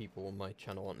 a lot of people on my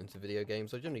channel aren't into video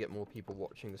games. I generally get more people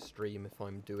watching the stream if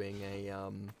I'm doing a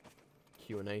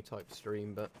Q&A type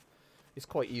stream, but it's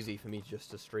quite easy for me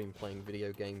just to stream playing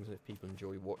video games, and if people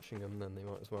enjoy watching them then they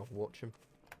might as well watch them.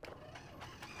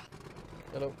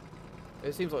 Hello.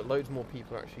 It seems like loads more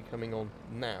people are actually coming on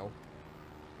now.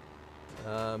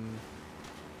 So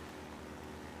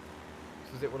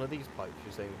is it one of these pipes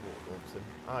you're saying water wants in?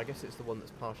 Ah, I guess it's the one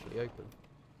that's partially open.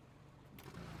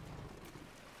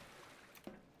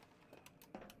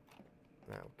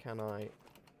 Now, can I...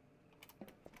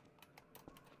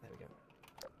 There we go.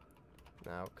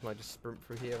 Now, can I just sprint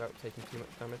through here without taking too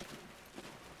much damage?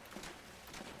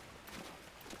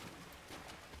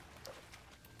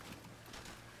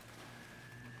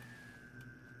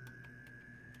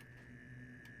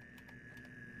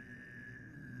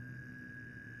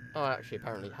 Oh, I actually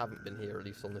apparently haven't been here, at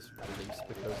least on this release,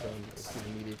 because it's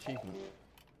giving me the achievement.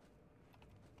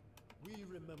 We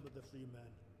remember the free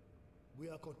man. We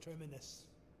are coterminous.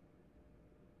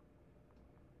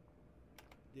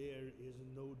 There is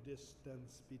no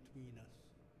distance between us.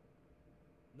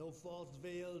 No false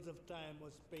veils of time or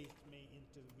space may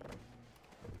intervene.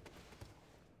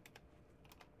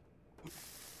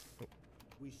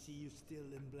 We see you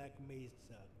still in Black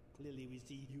Mesa, Clearly we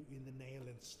see you in the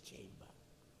Nailance chamber.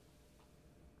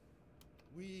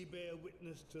 We bear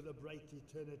witness to the bright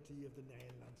eternity of the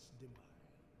Nailance demise.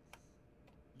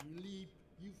 You leap,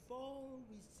 you fall,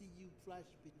 we see you flash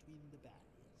between the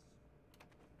barriers.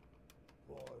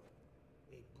 For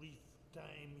a brief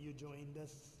time you joined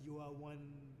us, you are one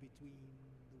between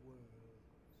the worlds.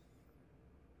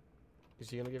 Is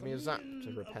he going to give me a zap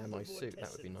to repair my suit?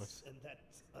 That would be nice. And that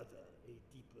other, a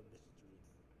deeper mystery,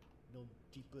 no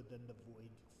deeper than the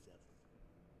void itself.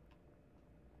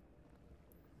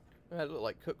 They look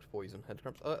like cooked poison head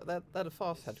crabs. They're the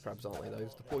fast head crabs, aren't they?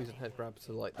 Those the poison head crabs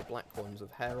are like the black ones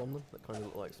with hair on them that kind of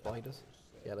look like spiders.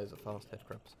 Yeah, those are fast head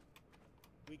crabs.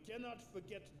 We cannot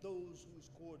forget those whose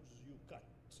cords you cut.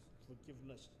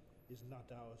 Forgiveness is not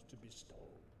ours to bestow.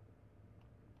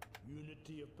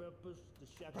 Unity of purpose, the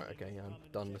shattering. Right, okay, yeah, I'm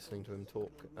done listening to him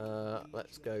talk.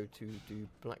 Let's go to do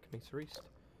Black Mesa East.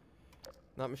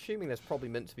 Now, I'm assuming there's probably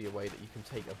meant to be a way that you can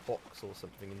take a box or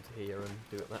something into here and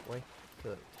do it that way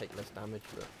to take less damage,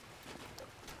 but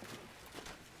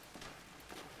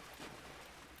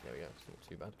there we go, it's not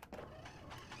too bad.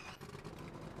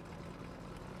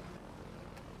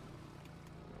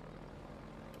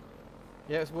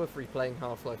 Yeah, it's worth replaying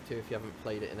Half-Life 2 if you haven't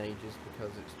played it in ages,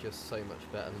 because it's just so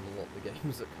much better than a lot of the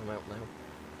games that come out now.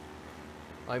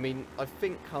 I mean, I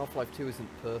think Half-Life 2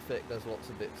 isn't perfect, there's lots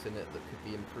of bits in it that could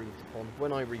be improved upon.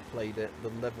 When I replayed it, the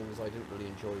levels I didn't really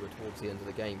enjoy were towards the end of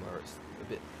the game, where it's a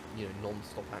bit, you know,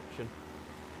 non-stop action.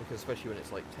 Because especially when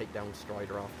it's like take down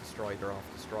Strider after Strider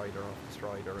after Strider after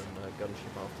Strider and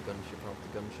gunship after gunship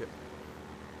after gunship.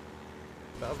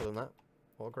 But other than that,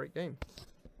 what a great game.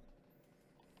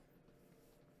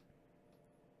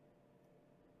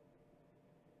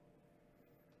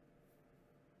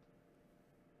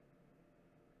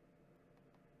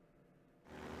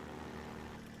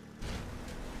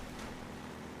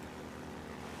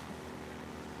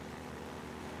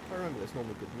 I remember there's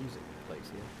normally good music that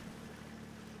plays here.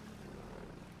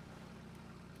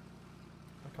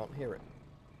 I can't hear it.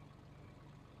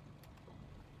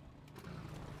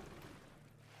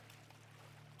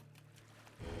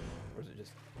 Or is it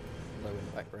just low in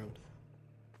the background?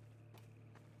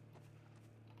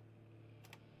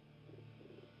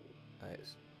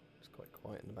 It's quite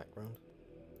quiet in the background.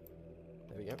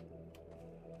 There we go.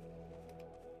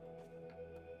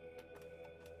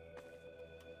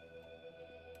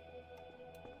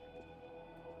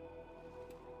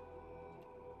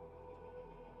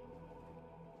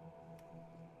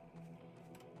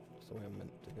 The way I'm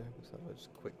meant to go, so I'll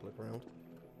just quick look around.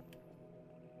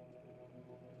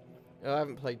 I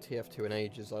haven't played TF2 in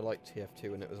ages. I liked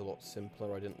TF2 and it was a lot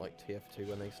simpler. I didn't like TF2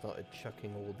 when they started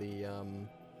chucking all the,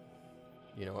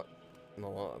 you know,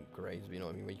 not upgrades, but you know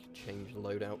what I mean, where you could change the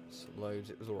loadouts, loads.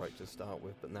 It was alright to start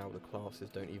with, but now the classes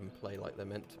don't even play like they're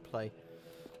meant to play.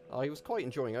 I was quite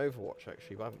enjoying Overwatch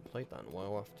actually, but I haven't played that in a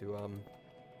while. I'll have to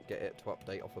get it to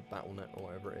update off of Battle.net or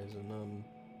whatever it is and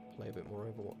play a bit more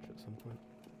Overwatch at some point.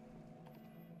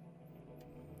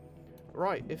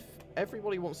 Right, if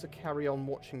everybody wants to carry on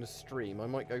watching the stream, I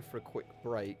might go for a quick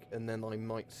break, and then I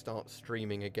might start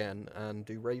streaming again and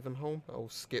do Ravenholm. I'll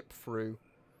skip through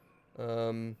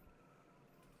the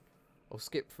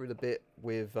bit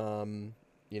with,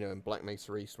 you know, in Black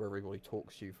Mesa East where everybody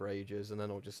talks to you for ages, and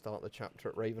then I'll just start the chapter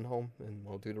at Ravenholm, and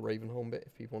I'll do the Ravenholm bit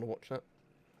if people want to watch that.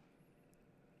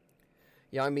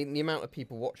 Yeah, I mean, the amount of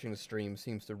people watching the stream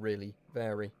seems to really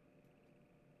vary.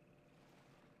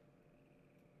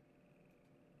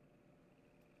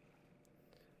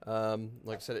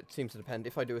 Like I said, it seems to depend.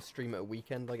 If I do a stream at a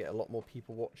weekend, I get a lot more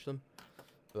people watch them.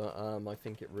 But I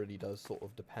think it really does sort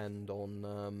of depend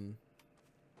on,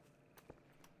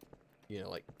 you know,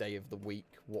 like day of the week,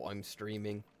 what I'm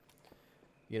streaming,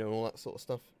 you know, all that sort of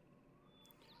stuff.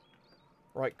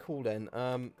 Right, cool then.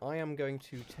 I am going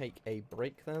to take a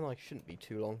break then. I shouldn't be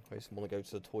too long. I just want to go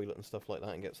to the toilet and stuff like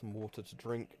that and get some water to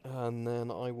drink. And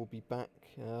then I will be back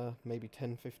maybe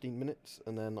 10-15 minutes,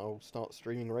 and then I'll start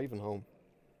streaming Ravenholm.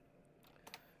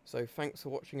 So thanks for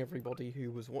watching everybody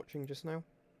who was watching just now.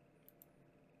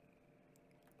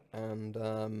 And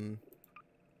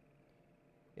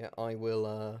yeah, I will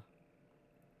I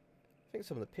think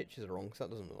some of the pictures are wrong, because that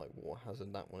doesn't look like Water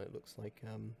Hazard, that one. It looks like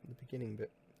the beginning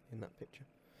bit in that picture.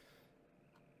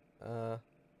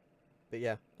 But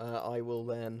yeah, I will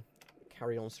then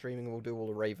carry on streaming and we'll do all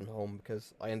the Ravenholm,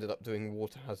 because I ended up doing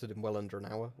Water Hazard in well under an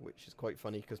hour, which is quite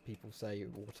funny because people say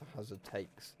Water Hazard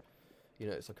takes, you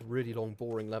know, it's like a really long,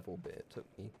 boring level, but it took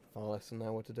me far less than an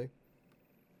hour to do.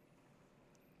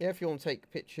 Yeah, if you want to take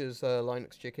pictures,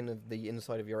 Linux Chicken, of the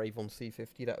inside of your Avon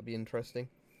C50, that would be interesting.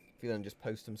 If you then just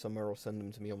post them somewhere or send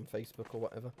them to me on Facebook or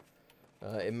whatever.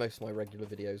 In most of my regular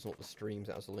videos, not the streams,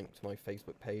 it has a link to my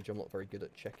Facebook page. I'm not very good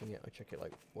at checking it. I check it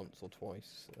like once or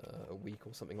twice a week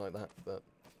or something like that, but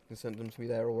you can send them to me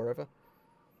there or wherever.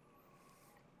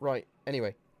 Right,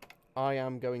 anyway, I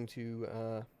am going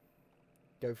to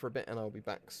go for a bit and I'll be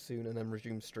back soon and then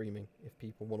resume streaming if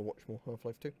people want to watch more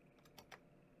Half-Life 2.